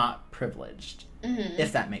 not privileged,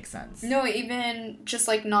 if that makes sense. No, even just,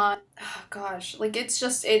 like, not, oh, gosh, like, it's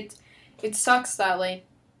just, it sucks that, like,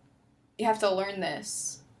 you have to learn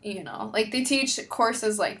this. You know, like, they teach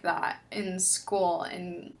courses like that in school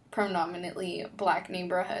in predominantly black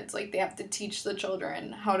neighborhoods. Like, they have to teach the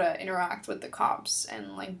children how to interact with the cops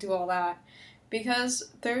and, like, do all that,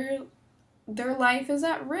 because their life is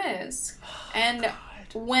at risk. Oh, and God.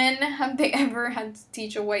 When have they ever had to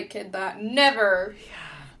teach a white kid that? Never. Yeah.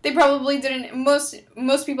 They probably didn't. Most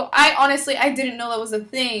people, I didn't know that was a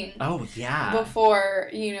thing. Oh, yeah. Before,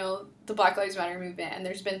 you know, the Black Lives Matter movement, and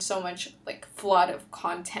there's been so much, like, flood of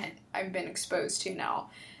content I've been exposed to now.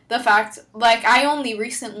 The fact, like, I only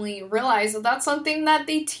recently realized that that's something that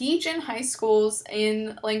they teach in high schools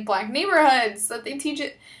in, like, black neighborhoods, that they teach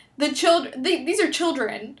it, the children, these are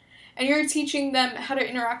children, and you're teaching them how to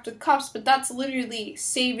interact with cops, but that's literally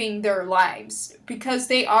saving their lives, because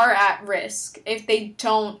they are at risk if they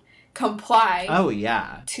don't comply Oh,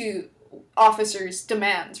 yeah. to officers'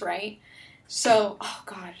 demands, right? So, oh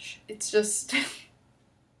gosh, it's just...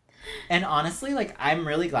 And honestly, like, I'm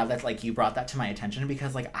really glad that, like, you brought that to my attention,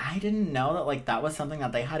 because, like, I didn't know that, like, that was something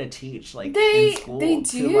that they had to teach, like, in school. They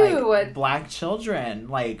do. To, like, black children,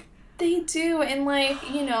 like... They do, and, like,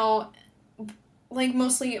 you know, like,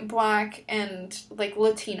 mostly black and, like,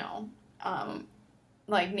 Latino,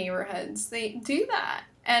 like, neighborhoods, they do that.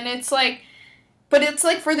 And it's, like, but it's,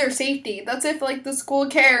 like, for their safety. That's if, like, the school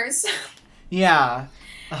cares. Yeah.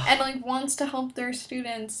 And, like, wants to help their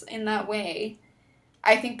students in that way.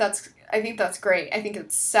 I think that's great. I think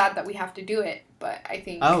it's sad that we have to do it, but I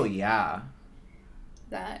think... Oh, yeah.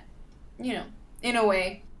 That, you know, in a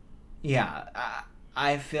way. Yeah.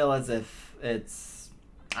 I feel as if it's...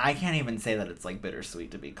 I can't even say that it's, like,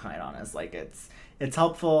 bittersweet, to be quite honest. Like, it's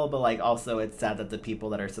helpful, but, like, also it's sad that the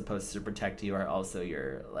people that are supposed to protect you are also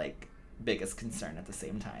your, like, biggest concern at the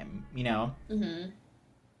same time, you know? Mm-hmm.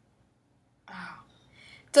 Oh.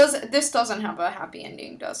 This doesn't have a happy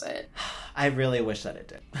ending, does it? I really wish that it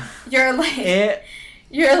did. You're like it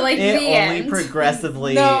the only end.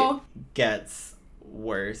 progressively gets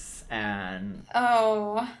worse. And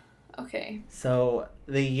okay. So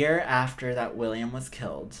the year after that William was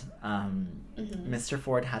killed, Mr.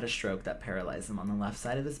 Ford had a stroke that paralyzed him on the left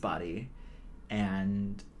side of his body,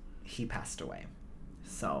 and he passed away.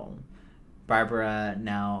 So Barbara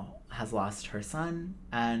now has lost her son,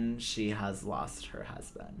 and she has lost her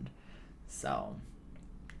husband. So,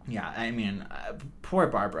 yeah, I mean, poor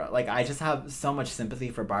Barbara. Like, I just have so much sympathy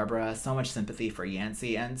for Barbara, so much sympathy for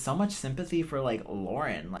Yancey, and so much sympathy for, like,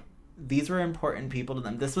 Lauren. Like, these were important people to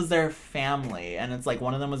them. This was their family, and it's like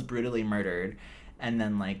one of them was brutally murdered, and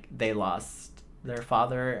then, like, they lost their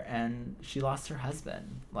father, and she lost her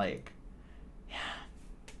husband. Like,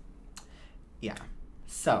 yeah.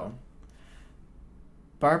 So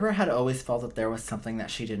Barbara had always felt that there was something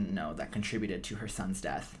that she didn't know that contributed to her son's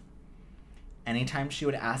death. Anytime she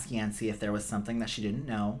would ask Yancey if there was something that she didn't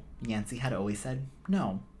know, Yancey had always said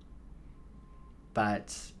no.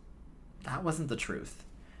 But that wasn't the truth.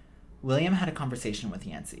 William had a conversation with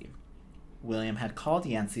Yancey. William had called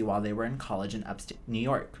Yancey while they were in college in upstate New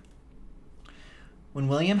York. When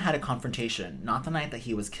William had a confrontation, not the night that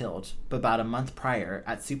he was killed, but about a month prior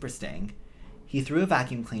at Supersting, he threw a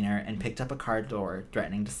vacuum cleaner and picked up a car door,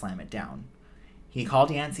 threatening to slam it down. He called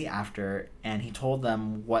Yancey after, and he told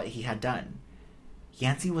them what he had done.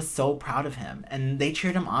 Yancey was so proud of him, and they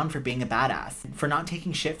cheered him on for being a badass, for not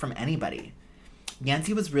taking shit from anybody.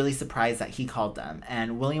 Yancey was really surprised that he called them,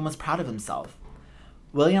 and William was proud of himself.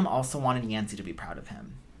 William also wanted Yancey to be proud of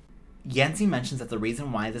him. Yancey mentions that the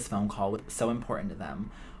reason why this phone call was so important to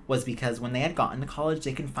them was because when they had gotten to college,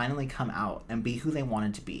 they could finally come out and be who they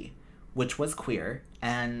wanted to be, which was queer,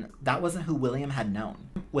 and that wasn't who William had known.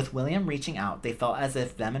 With William reaching out, they felt as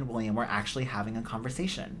if them and William were actually having a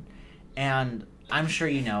conversation. And I'm sure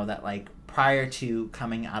you know that, like, prior to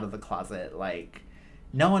coming out of the closet, like,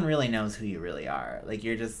 no one really knows who you really are. Like,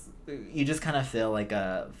 you just kind of feel like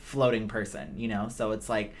a floating person, you know? So it's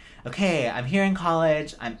like, okay, I'm here in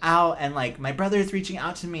college, I'm out, and like my brother's reaching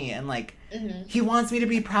out to me, and like he wants me to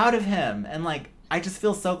be proud of him, and like I just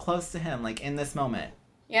feel so close to him, like in this moment.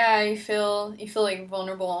 Yeah, you feel like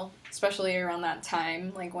vulnerable, especially around that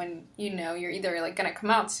time, like when you know you're either like gonna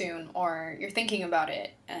come out soon or you're thinking about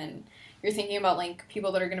it and you're thinking about like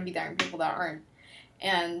people that are gonna be there and people that aren't.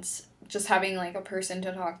 And just having like a person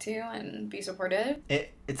to talk to and be supportive.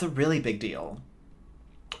 It's a really big deal.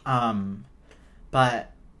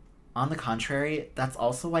 But on the contrary, that's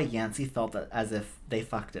also why Yancey felt as if they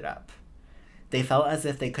fucked it up. They felt as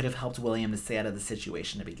if they could have helped William to stay out of the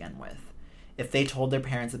situation to begin with. If they told their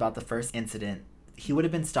parents about the first incident, he would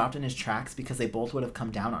have been stopped in his tracks because they both would have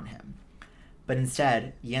come down on him. But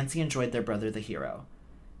instead, Yancey enjoyed their brother the hero.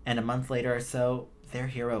 And a month later or so, their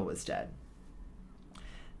hero was dead.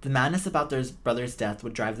 The madness about their brother's death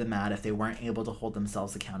would drive them mad if they weren't able to hold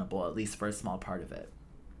themselves accountable, at least for a small part of it.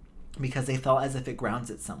 Because they felt as if it grounds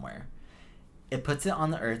it somewhere. It puts it on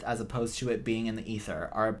the earth as opposed to it being in the ether,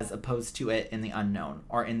 or as opposed to it in the unknown,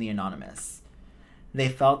 or in the anonymous. They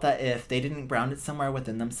felt that if they didn't ground it somewhere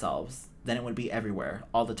within themselves, then it would be everywhere,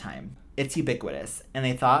 all the time. It's ubiquitous, and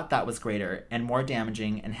they thought that was greater, and more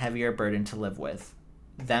damaging, and heavier burden to live with.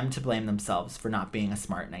 Them to blame themselves for not being a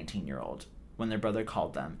smart 19-year-old, when their brother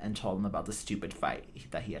called them and told them about the stupid fight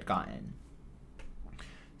that he had gotten.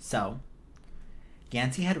 So,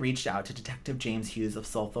 Yancey had reached out to Detective James Hughes of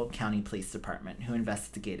Suffolk County Police Department, who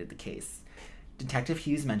investigated the case. Detective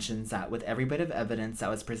Hughes mentions that with every bit of evidence that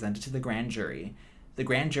was presented to the grand jury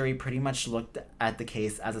pretty much looked at the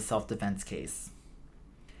case as a self-defense case.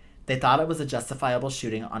 They thought it was a justifiable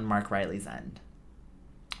shooting on Mark Riley's end.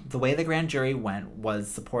 The way the grand jury went was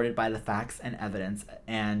supported by the facts and evidence,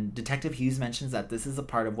 and Detective Hughes mentions that this is a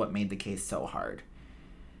part of what made the case so hard.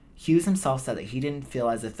 Hughes himself said that he didn't feel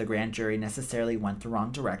as if the grand jury necessarily went the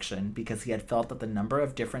wrong direction because he had felt that the number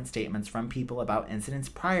of different statements from people about incidents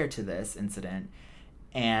prior to this incident,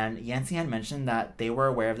 and Yancey had mentioned that they were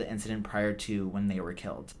aware of the incident prior to when they were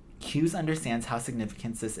killed. Hughes understands how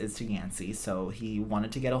significant this is to Yancey, so he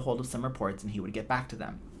wanted to get a hold of some reports and he would get back to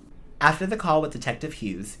them. After the call with Detective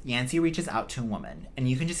Hughes, Yancey reaches out to a woman, and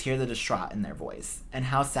you can just hear the distraught in their voice, and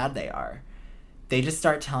how sad they are. They just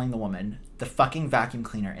start telling the woman, the fucking vacuum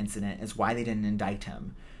cleaner incident is why they didn't indict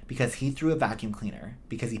him, because he threw a vacuum cleaner,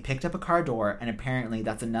 because he picked up a car door, and apparently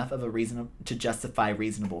that's enough of a reason to justify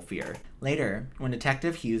reasonable fear. Later, when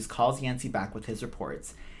Detective Hughes calls Yancey back with his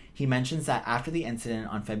reports, he mentions that after the incident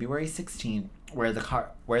on February 16th, where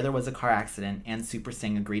there was a car accident and Super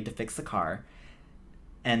Singh agreed to fix the car,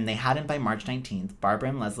 and they hadn't by March 19th, Barbara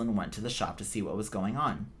and Leslin went to the shop to see what was going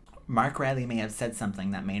on. Mark Riley may have said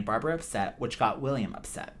something that made Barbara upset, which got William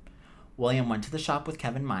upset. William went to the shop with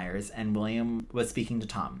Kevin Myers, and William was speaking to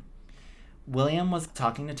Tom. William was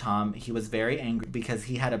talking to Tom. He was very angry because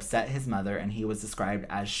he had upset his mother, and he was described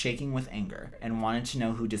as shaking with anger, and wanted to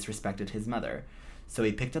know who disrespected his mother. So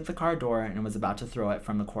he picked up the car door and was about to throw it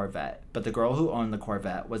from the Corvette, but the girl who owned the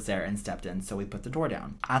Corvette was there and stepped in, so he put the door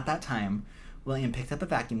down. At that time, William picked up a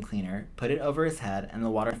vacuum cleaner, put it over his head, and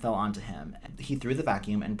the water fell onto him. He threw the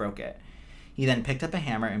vacuum and broke it. He then picked up a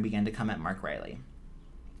hammer and began to come at Mark Riley.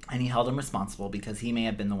 And he held him responsible because he may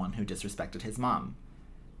have been the one who disrespected his mom.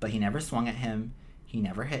 But he never swung at him, he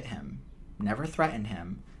never hit him, never threatened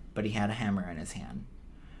him, but he had a hammer in his hand.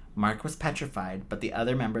 Mark was petrified, but the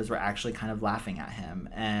other members were actually kind of laughing at him,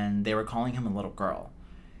 and they were calling him a little girl.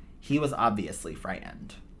 He was obviously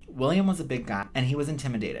frightened. William was a big guy, and he was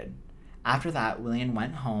intimidated. After that, William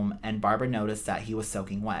went home, and Barbara noticed that he was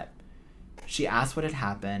soaking wet. She asked what had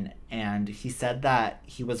happened, and he said that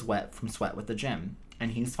he was wet from sweat with the gym.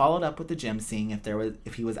 And Hughes followed up with the gym, seeing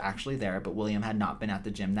if he was actually there, but William had not been at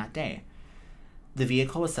the gym that day. The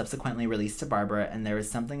vehicle was subsequently released to Barbara, and there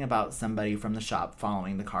was something about somebody from the shop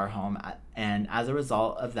following the car home, and as a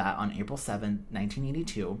result of that, on April 7,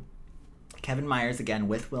 1982, Kevin Myers, again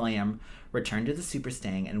with William, returned to the Super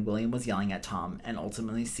Stang, and William was yelling at Tom and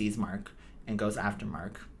ultimately sees Mark and goes after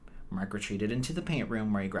Mark. Mark retreated into the paint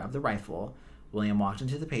room where he grabbed the rifle. William walked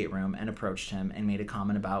into the paint room and approached him and made a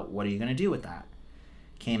comment about, "What are you going to do with that?"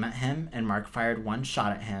 Came at him, and Mark fired one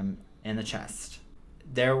shot at him in the chest.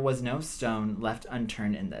 There was no stone left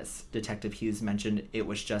unturned in this. Detective Hughes mentioned it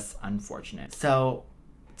was just unfortunate. So,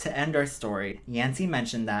 to end our story, Yancey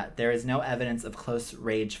mentioned that there is no evidence of close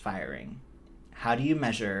range firing. How do you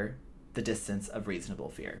measure the distance of reasonable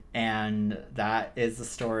fear? And that is the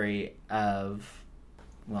story of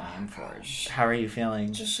William Ford. How are you feeling?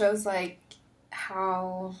 It just shows like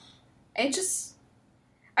how it just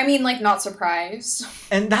I mean, like, not surprised.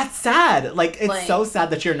 And that's sad. Like, it's Like- so sad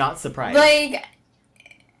that you're not surprised. Like,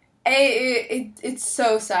 it's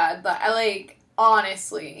so sad that I, like,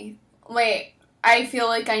 honestly, like, I feel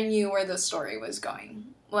like I knew where the story was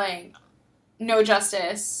going. Like, no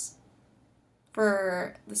justice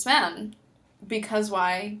for this man. Because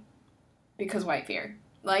why? Because white fear.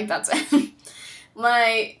 Like, that's it.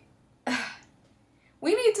 Like,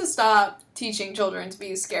 we need to stop teaching children to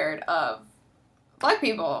be scared of Black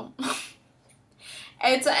people.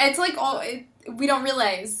 It's like, we don't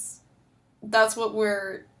realize that's what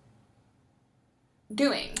we're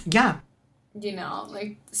doing. Yeah. You know,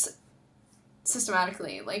 like,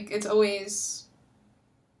 systematically. Like, it's always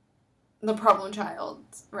the problem child,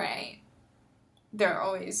 right? They're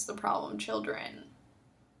always the problem children.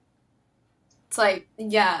 It's like,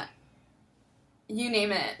 yeah, you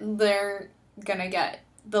name it, they're gonna get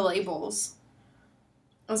the labels.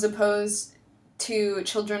 As opposed to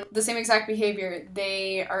children, the same exact behavior,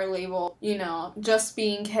 they are labeled, you know, just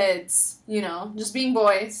being kids, you know, just being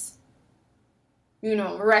boys, you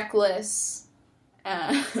know, reckless,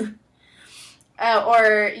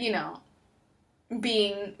 or, you know,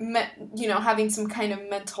 being, you know, having some kind of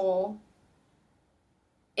mental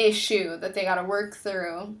issue that they gotta work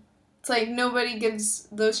through. It's like nobody gives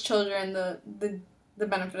those children the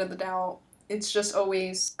benefit of the doubt. It's just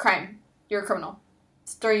always crime. You're a criminal.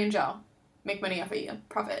 Let's throw you in jail. Make money off of you.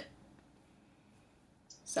 Profit.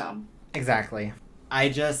 So. Exactly.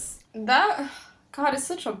 That, God, it's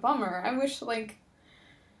such a bummer. I wish, like,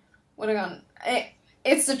 would have gone.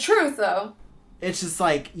 It's the truth, though. It's just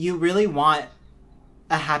like, you really want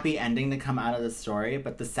a happy ending to come out of the story,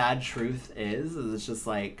 but the sad truth is it's just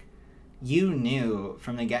like, you knew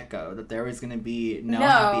from the get-go that there was going to be no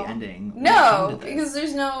happy ending. No, because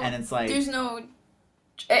there's no... And it's like... There's no...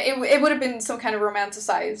 It would have been some kind of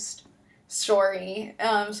romanticized story.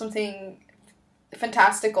 Something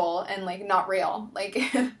fantastical and, like, not real. Like,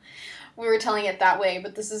 we were telling it that way,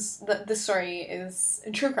 but this story is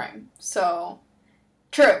a true crime. So,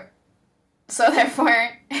 true. So,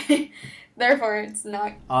 therefore, it's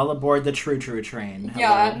not... All aboard the true train. Hello.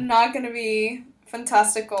 Yeah, not going to be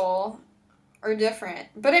fantastical or different.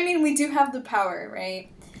 But, I mean, we do have the power,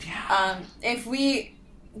 right? Yeah. If we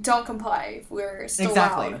don't comply, if we're still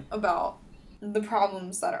loud about the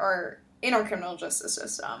problems that are in our criminal justice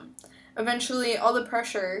system, eventually all the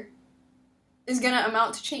pressure is going to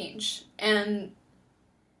amount to change. And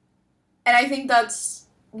I think that's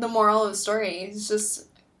the moral of the story. It's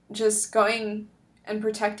just going and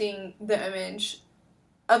protecting the image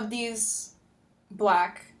of these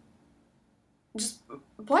black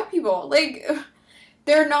people. Like,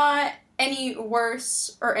 they're not any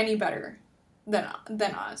worse or any better than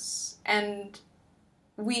us. And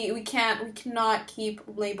we cannot keep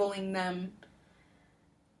labeling them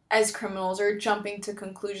as criminals or jumping to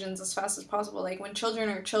conclusions as fast as possible. Like, when children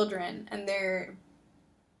are children and they're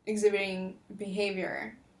exhibiting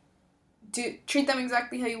behavior, treat them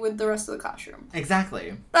exactly how you would the rest of the classroom.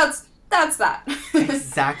 Exactly. That's that.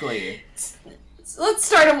 Exactly. So let's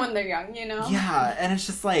start them when they're young, you know? Yeah, and it's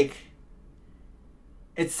just like,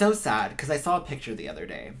 it's so sad, because I saw a picture the other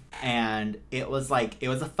day, and it was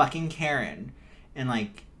a fucking Karen, and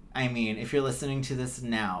like, I mean, if you're listening to this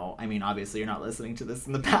now, I mean, obviously you're not listening to this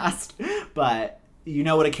in the past, but you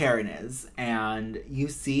know what a Karen is, and you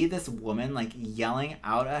see this woman, like, yelling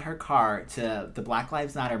out at her car to the Black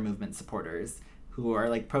Lives Matter movement supporters who are,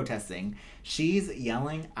 like, protesting. She's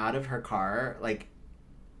yelling out of her car, like,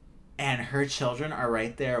 and her children are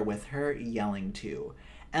right there with her yelling too.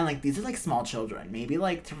 And, like, these are, like, small children. Maybe,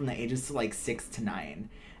 like, from the ages to, like, 6 to 9.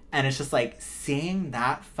 And it's just, like, seeing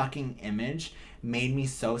that fucking image made me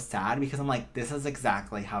so sad. Because I'm like, this is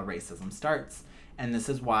exactly how racism starts. And this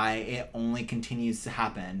is why it only continues to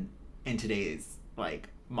happen in today's, like,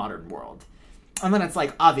 modern world. And then it's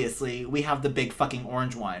like, obviously, we have the big fucking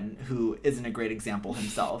orange one, who isn't a great example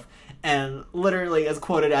himself, and literally is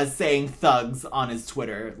quoted as saying thugs on his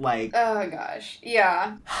Twitter. Like, oh gosh,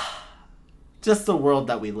 yeah. Just the world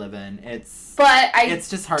that we live in. It's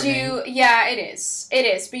disheartening. Yeah, it is. It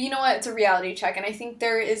is. But you know what? It's a reality check, and I think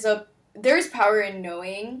there's power in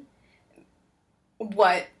knowing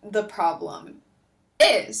what the problem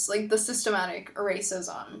is. Like, the systematic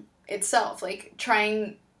racism itself. Like,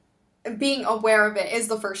 being aware of it is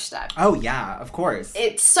the first step. Oh, yeah, of course.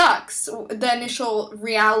 It sucks. The initial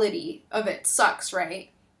reality of it sucks, right?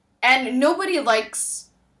 And nobody likes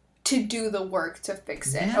to do the work to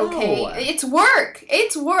fix it, No. okay? It's work.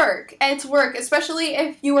 It's work. It's work, especially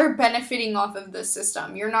if you are benefiting off of the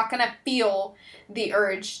system. You're not going to feel the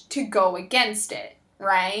urge to go against it,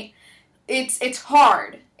 right? it's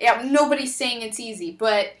hard. Yeah, nobody's saying it's easy,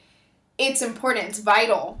 but it's important. It's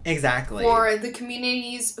vital. Exactly. For the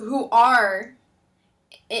communities who are,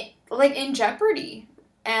 like, in jeopardy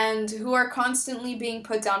and who are constantly being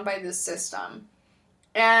put down by this system.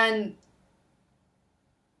 And,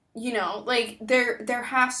 you know, like, there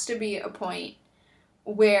has to be a point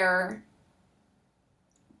where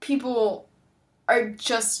people are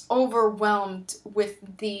just overwhelmed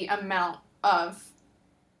with the amount of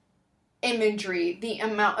imagery, the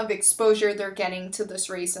amount of exposure they're getting to this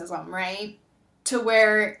racism, right? To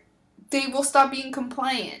where they will stop being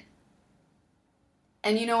compliant.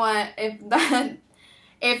 And you know what?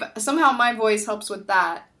 If somehow my voice helps with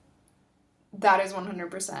that, that is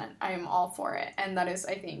 100%. I am all for it. And that is,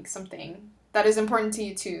 I think, something that is important to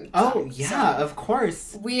you too. Oh, yeah, so of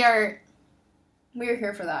course. We are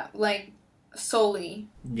here for that. Like, solely.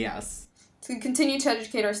 Yes. To continue to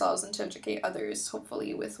educate ourselves and to educate others,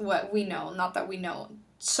 hopefully, with what we know. Not that we know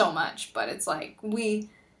so much, but it's like we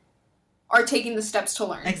are taking the steps to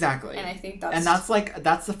learn. Exactly. And I think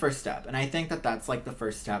that's the first step. And I think that's like the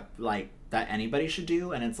first step, like, that anybody should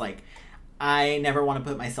do. And it's like, I never want to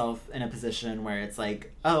put myself in a position where it's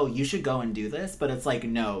like, oh, you should go and do this. But it's like,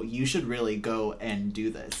 no, you should really go and do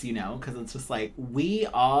this, you know? Because it's just like, we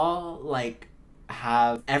all, like,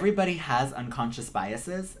 everybody has unconscious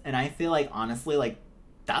biases. And I feel like, honestly, like,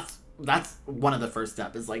 that's one of the first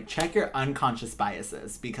steps is, like, check your unconscious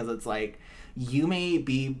biases. Because it's like, you may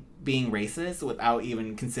be being racist without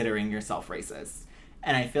even considering yourself racist.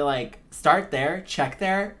 And I feel like, start there, check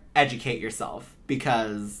there, educate yourself.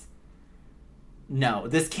 Because... no,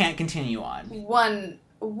 this can't continue on.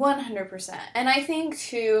 100%. And I think,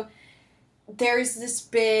 too, there's this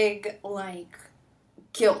big, like,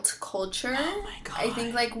 guilt culture. Oh, my God. I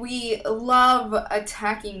think, like, we love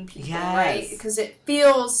attacking people, yes. right? Because it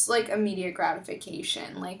feels like immediate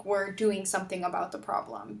gratification. Like, we're doing something about the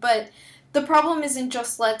problem. But the problem isn't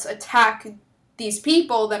just let's attack these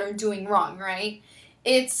people that are doing wrong, right?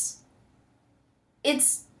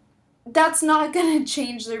 That's not going to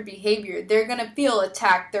change their behavior. They're going to feel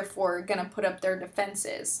attacked, therefore going to put up their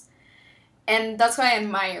defenses. And that's why I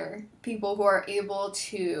admire people who are able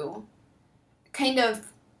to kind of,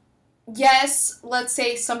 yes, let's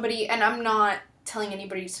say somebody, and I'm not telling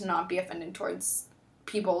anybody to not be offended towards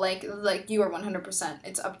people, like you are 100%,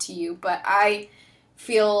 it's up to you, but I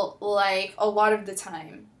feel like a lot of the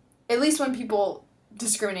time, at least when people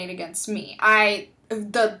discriminate against me,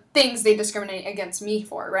 the things they discriminate against me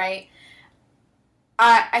for, right?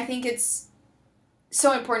 I think it's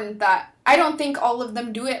so important that I don't think all of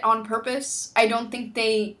them do it on purpose. I don't think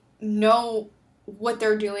they know what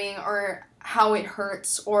they're doing or how it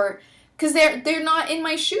hurts, or because they're not in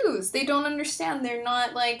my shoes. They don't understand. They're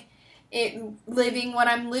not like living what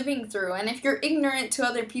I'm living through. And if you're ignorant to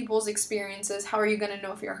other people's experiences, how are you going to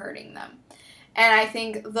know if you're hurting them? And I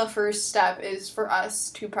think the first step is for us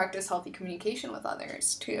to practice healthy communication with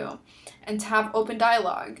others, too, and to have open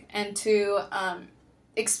dialogue, and to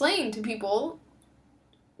explain to people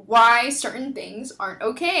why certain things aren't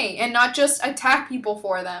okay, and not just attack people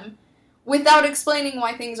for them without explaining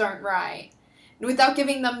why things aren't right, without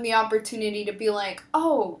giving them the opportunity to be like,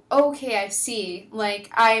 oh, okay, I see, like,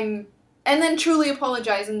 and then truly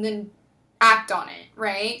apologize and then act on it,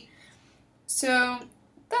 right? So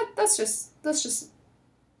that's just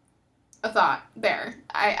a thought there.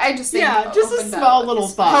 I just think... yeah, just a small little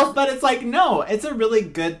thought. But it's like, no, it's a really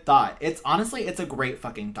good thought. It's a great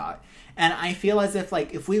fucking thought. And I feel as if,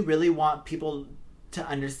 like, if we really want people to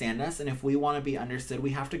understand us and if we want to be understood,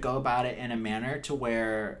 we have to go about it in a manner to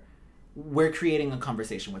where we're creating a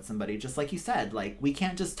conversation with somebody. Just like you said, like, we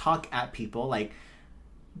can't just talk at people. Like,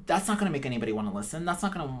 that's not going to make anybody want to listen. That's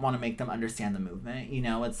not going to want to make them understand the movement. You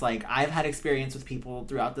know, it's like, I've had experience with people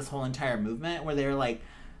throughout this whole entire movement where they're like,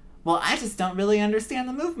 well, I just don't really understand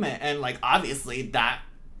the movement. And, like, obviously that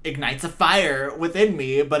ignites a fire within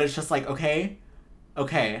me, but it's just like, okay,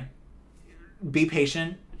 be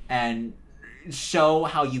patient and show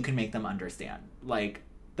how you can make them understand. Like,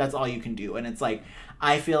 that's all you can do. And it's like,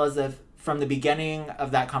 I feel as if from the beginning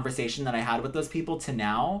of that conversation that I had with those people to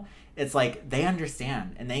now, it's like they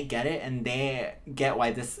understand and they get it and they get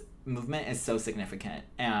why this movement is so significant.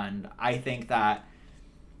 And I think that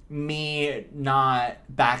me not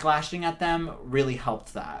backlashing at them really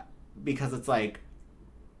helped that, because it's like,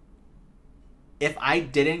 if I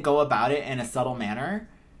didn't go about it in a subtle manner,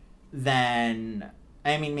 then,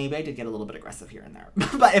 I mean, maybe I did get a little bit aggressive here and there,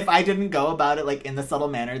 but if I didn't go about it, like, in the subtle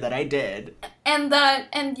manner that I did.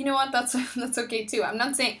 And you know what, that's okay too. I'm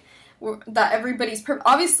not saying that everybody's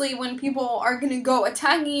obviously, when people are gonna go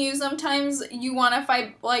attacking you, sometimes you want to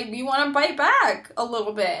fight, like, you want to bite back a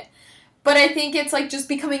little bit. But I think it's, like, just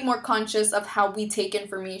becoming more conscious of how we take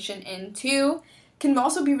information in, too, can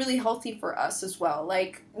also be really healthy for us as well.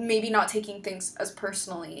 Like, maybe not taking things as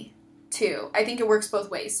personally, too. I think it works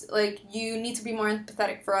both ways. Like, you need to be more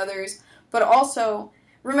empathetic for others, but also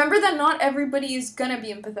remember that not everybody is gonna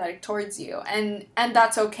be empathetic towards you, and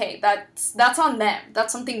that's okay. That's on them.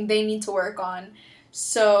 That's something they need to work on.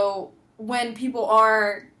 So when people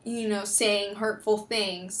are, you know, saying hurtful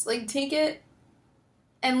things, like, take it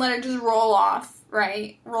and let it just roll off,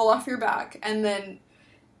 right? Roll off your back, and then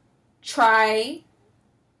try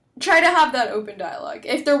to have that open dialogue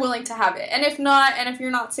if they're willing to have it. And if not, and if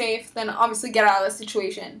you're not safe, then obviously get out of the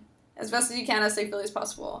situation as best as you can, as safely as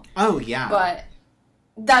possible. Oh, yeah. But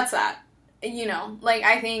that's that. You know, like,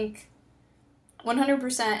 I think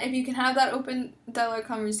 100%, if you can have that open dialogue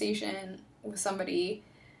conversation with somebody,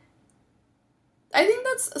 I think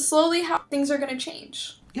that's slowly how things are going to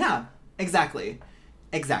change. Yeah, exactly.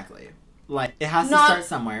 Like, it has to start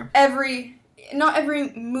somewhere. Not every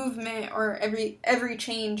movement or every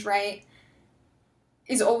change, right,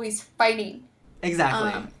 is always fighting.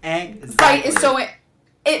 Exactly.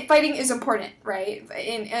 Fighting is important, right,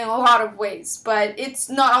 in a lot of ways, but it's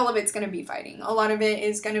not all of it's going to be fighting. A lot of it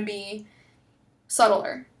is going to be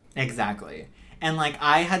subtler. Exactly. And, like,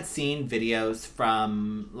 I had seen videos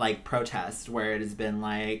from, like, protests where it has been,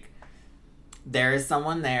 like, there is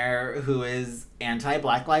someone there who is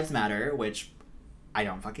anti-Black Lives Matter, which I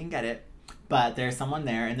don't fucking get it, but there's someone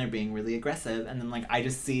there and they're being really aggressive, and then, like, I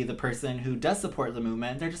just see the person who does support the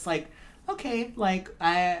movement, they're just like, okay, like,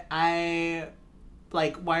 I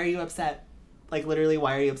like, why are you upset? Like, literally,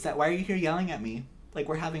 why are you upset? Why are you here yelling at me? Like,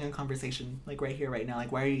 we're having a conversation, like, right here, right now.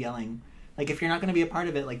 Like, why are you yelling? Like, if you're not going to be a part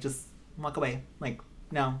of it, like, just walk away. Like,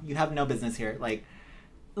 no, you have no business here. Like,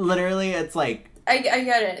 literally, it's like... I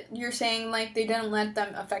get it. You're saying, like, they didn't let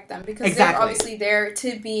them affect them because exactly. They're obviously there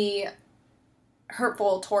to be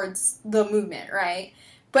hurtful towards the movement, right?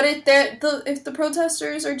 But if the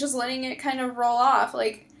protesters are just letting it kind of roll off,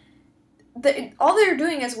 like, all they're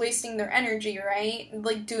doing is wasting their energy, right?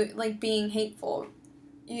 Like being hateful.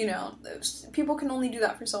 You know, people can only do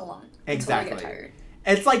that for so long. Exactly. Until they get tired.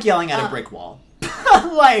 It's like yelling at a brick wall.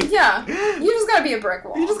 Like, yeah, you just gotta be a brick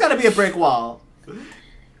wall. You just gotta be a brick wall.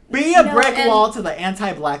 Be a brick wall to the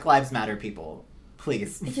anti-Black Lives Matter people,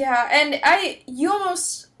 please. Yeah, and you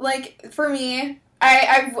almost, like, for me,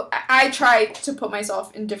 I try to put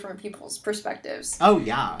myself in different people's perspectives. Oh,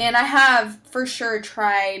 yeah. And I have, for sure,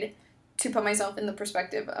 tried to put myself in the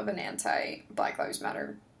perspective of an anti-Black Lives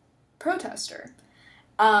Matter protester.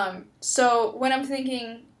 So when I'm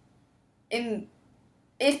thinking,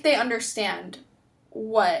 if they understand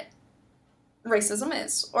what racism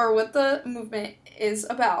is, or what the movement is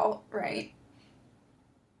about, right?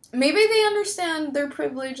 Maybe they understand their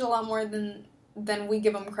privilege a lot more than we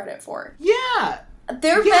give them credit for. Yeah!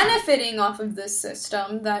 They're benefiting off of this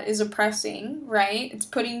system that is oppressing, right? It's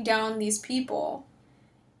putting down these people.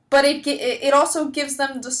 But it also gives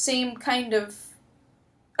them the same kind of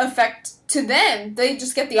effect to them. They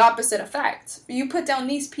just get the opposite effect. You put down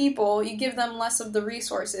these people, you give them less of the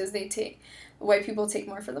resources they take. The white people take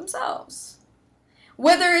more for themselves.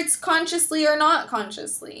 Whether it's consciously or not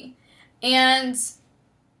consciously. And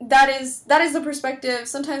that is the perspective.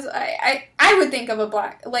 Sometimes I would think of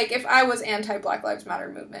like, if I was anti-Black Lives Matter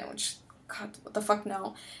movement, which, God, what the fuck,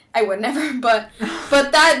 no. I would never, but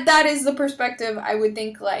that is the perspective I would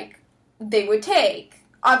think, like, they would take.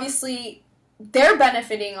 Obviously, they're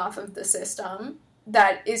benefiting off of the system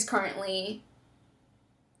that is currently,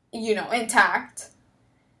 you know, intact.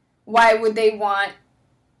 Why would they want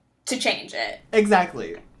to change it?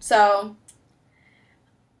 Exactly. So,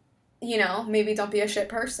 you know, maybe don't be a shit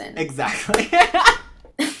person. Exactly.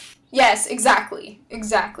 Yes, exactly.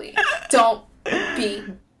 Don't be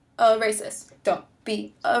a racist. Don't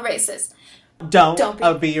be a racist. Don't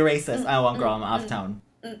be a racist. I won't, girl. I'm off tone.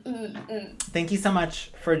 Thank you so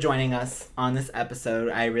much for joining us on this episode.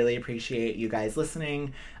 I really appreciate you guys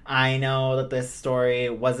listening. I know that this story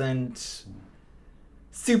wasn't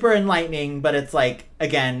super enlightening, but it's like,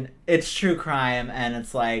 again, it's true crime, and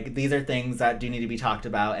it's like, these are things that do need to be talked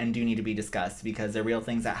about and do need to be discussed, because they're real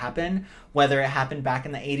things that happen, whether it happened back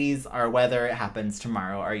in the 80s or whether it happens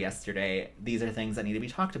tomorrow or yesterday. These are things that need to be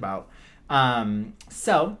talked about.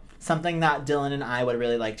 So something that Dylan and I would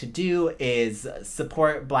really like to do is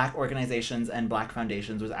support Black organizations and Black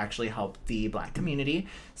foundations, which actually help the Black community.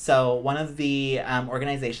 So one of the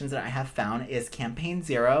organizations that I have found is Campaign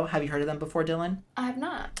Zero. Have you heard of them before, Dylan? I have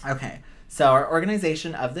not. Okay. So our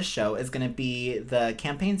organization of the show is going to be the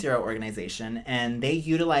Campaign Zero organization, and they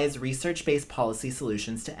utilize research-based policy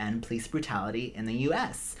solutions to end police brutality in the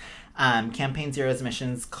U.S. Campaign Zero's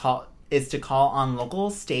is to call on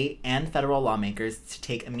local, state, and federal lawmakers to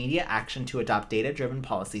take immediate action to adopt data-driven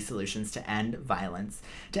policy solutions to end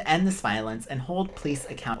this violence, and hold police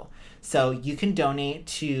accountable. So you can donate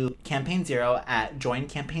to Campaign Zero at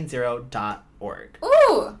joincampaignzero.org.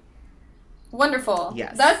 Ooh, wonderful.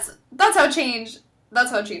 Yes. That's how change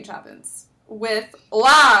happens. With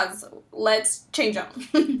laws, let's change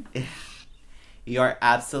them. You're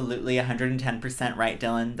absolutely 110% right,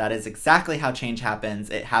 Dylan. That is exactly how change happens.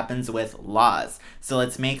 It happens with laws. So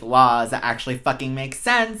let's make laws that actually fucking make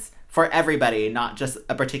sense for everybody, not just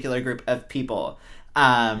a particular group of people.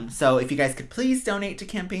 So if you guys could please donate to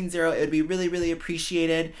Campaign Zero, it would be really, really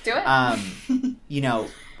appreciated. Do it.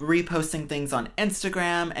 Reposting things on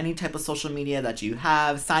Instagram, any type of social media that you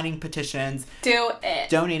have, signing petitions. Do it.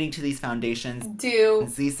 Donating to these foundations.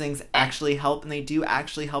 These things actually help, and they do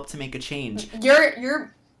actually help to make a change. Y'all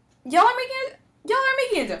are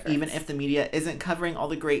making a difference. Even if the media isn't covering all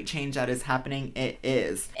the great change that is happening, it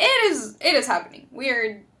is. It is happening. We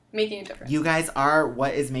are making a difference. You guys are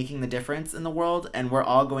what is making the difference in the world, and we're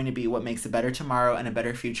all going to be what makes a better tomorrow and a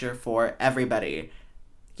better future for everybody.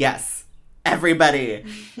 Yes, everybody.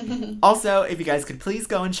 Also, if you guys could please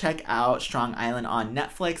go and check out Strong Island on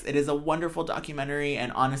Netflix. It is a wonderful documentary,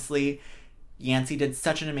 and honestly, Yancey did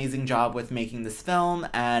such an amazing job with making this film,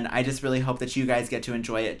 and I just really hope that you guys get to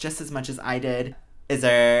enjoy it just as much as I did. Is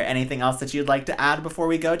there anything else that you'd like to add before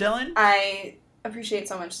we go, Dylan? I appreciate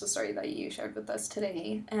so much the story that you shared with us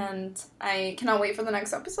today, and I cannot wait for the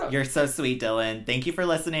next episode. You're so sweet, Dylan. Thank you for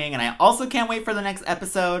listening, and I also can't wait for the next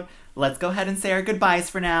episode. Let's go ahead and say our goodbyes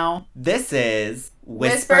for now. This is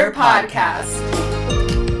Whisper Podcast.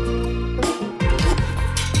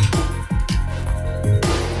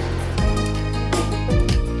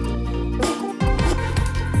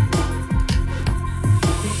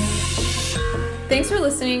 Thanks for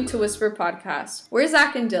listening to Whisper Podcast. We're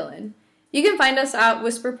Zach and Dylan. You can find us at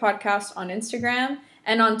Whisper Podcast on Instagram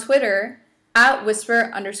and on Twitter at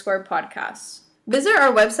Whisper_podcast. Visit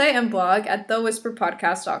our website and blog at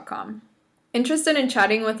thewhisperpodcast.com. Interested in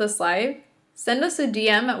chatting with us live? Send us a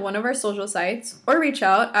DM at one of our social sites or reach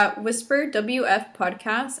out at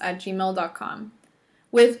whisperwfpodcast@gmail.com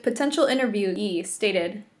with potential interviewee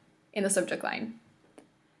stated in the subject line.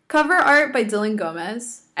 Cover art by Dylan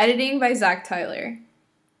Gomez. Editing by Zach Tyler.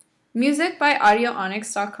 Music by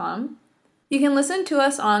audioonyx.com. You can listen to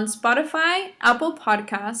us on Spotify, Apple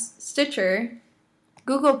Podcasts, Stitcher,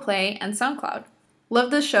 Google Play, and SoundCloud.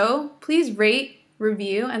 Love the show? Please rate,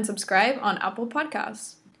 review, and subscribe on Apple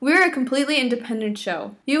Podcasts. We're a completely independent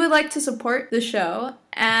show. If you would like to support the show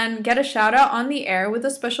and get a shout out on the air with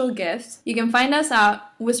a special gift, you can find us at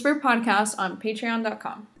Whisper Podcast on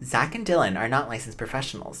patreon.com. Zach and Dylan are not licensed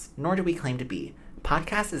professionals, nor do we claim to be.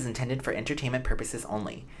 Podcast is intended for entertainment purposes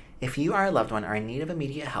only. If you or a loved one are in need of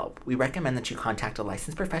immediate help, we recommend that you contact a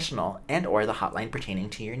licensed professional and/or the hotline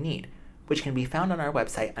pertaining to your need, which can be found on our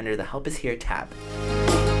website under the Help Is Here tab.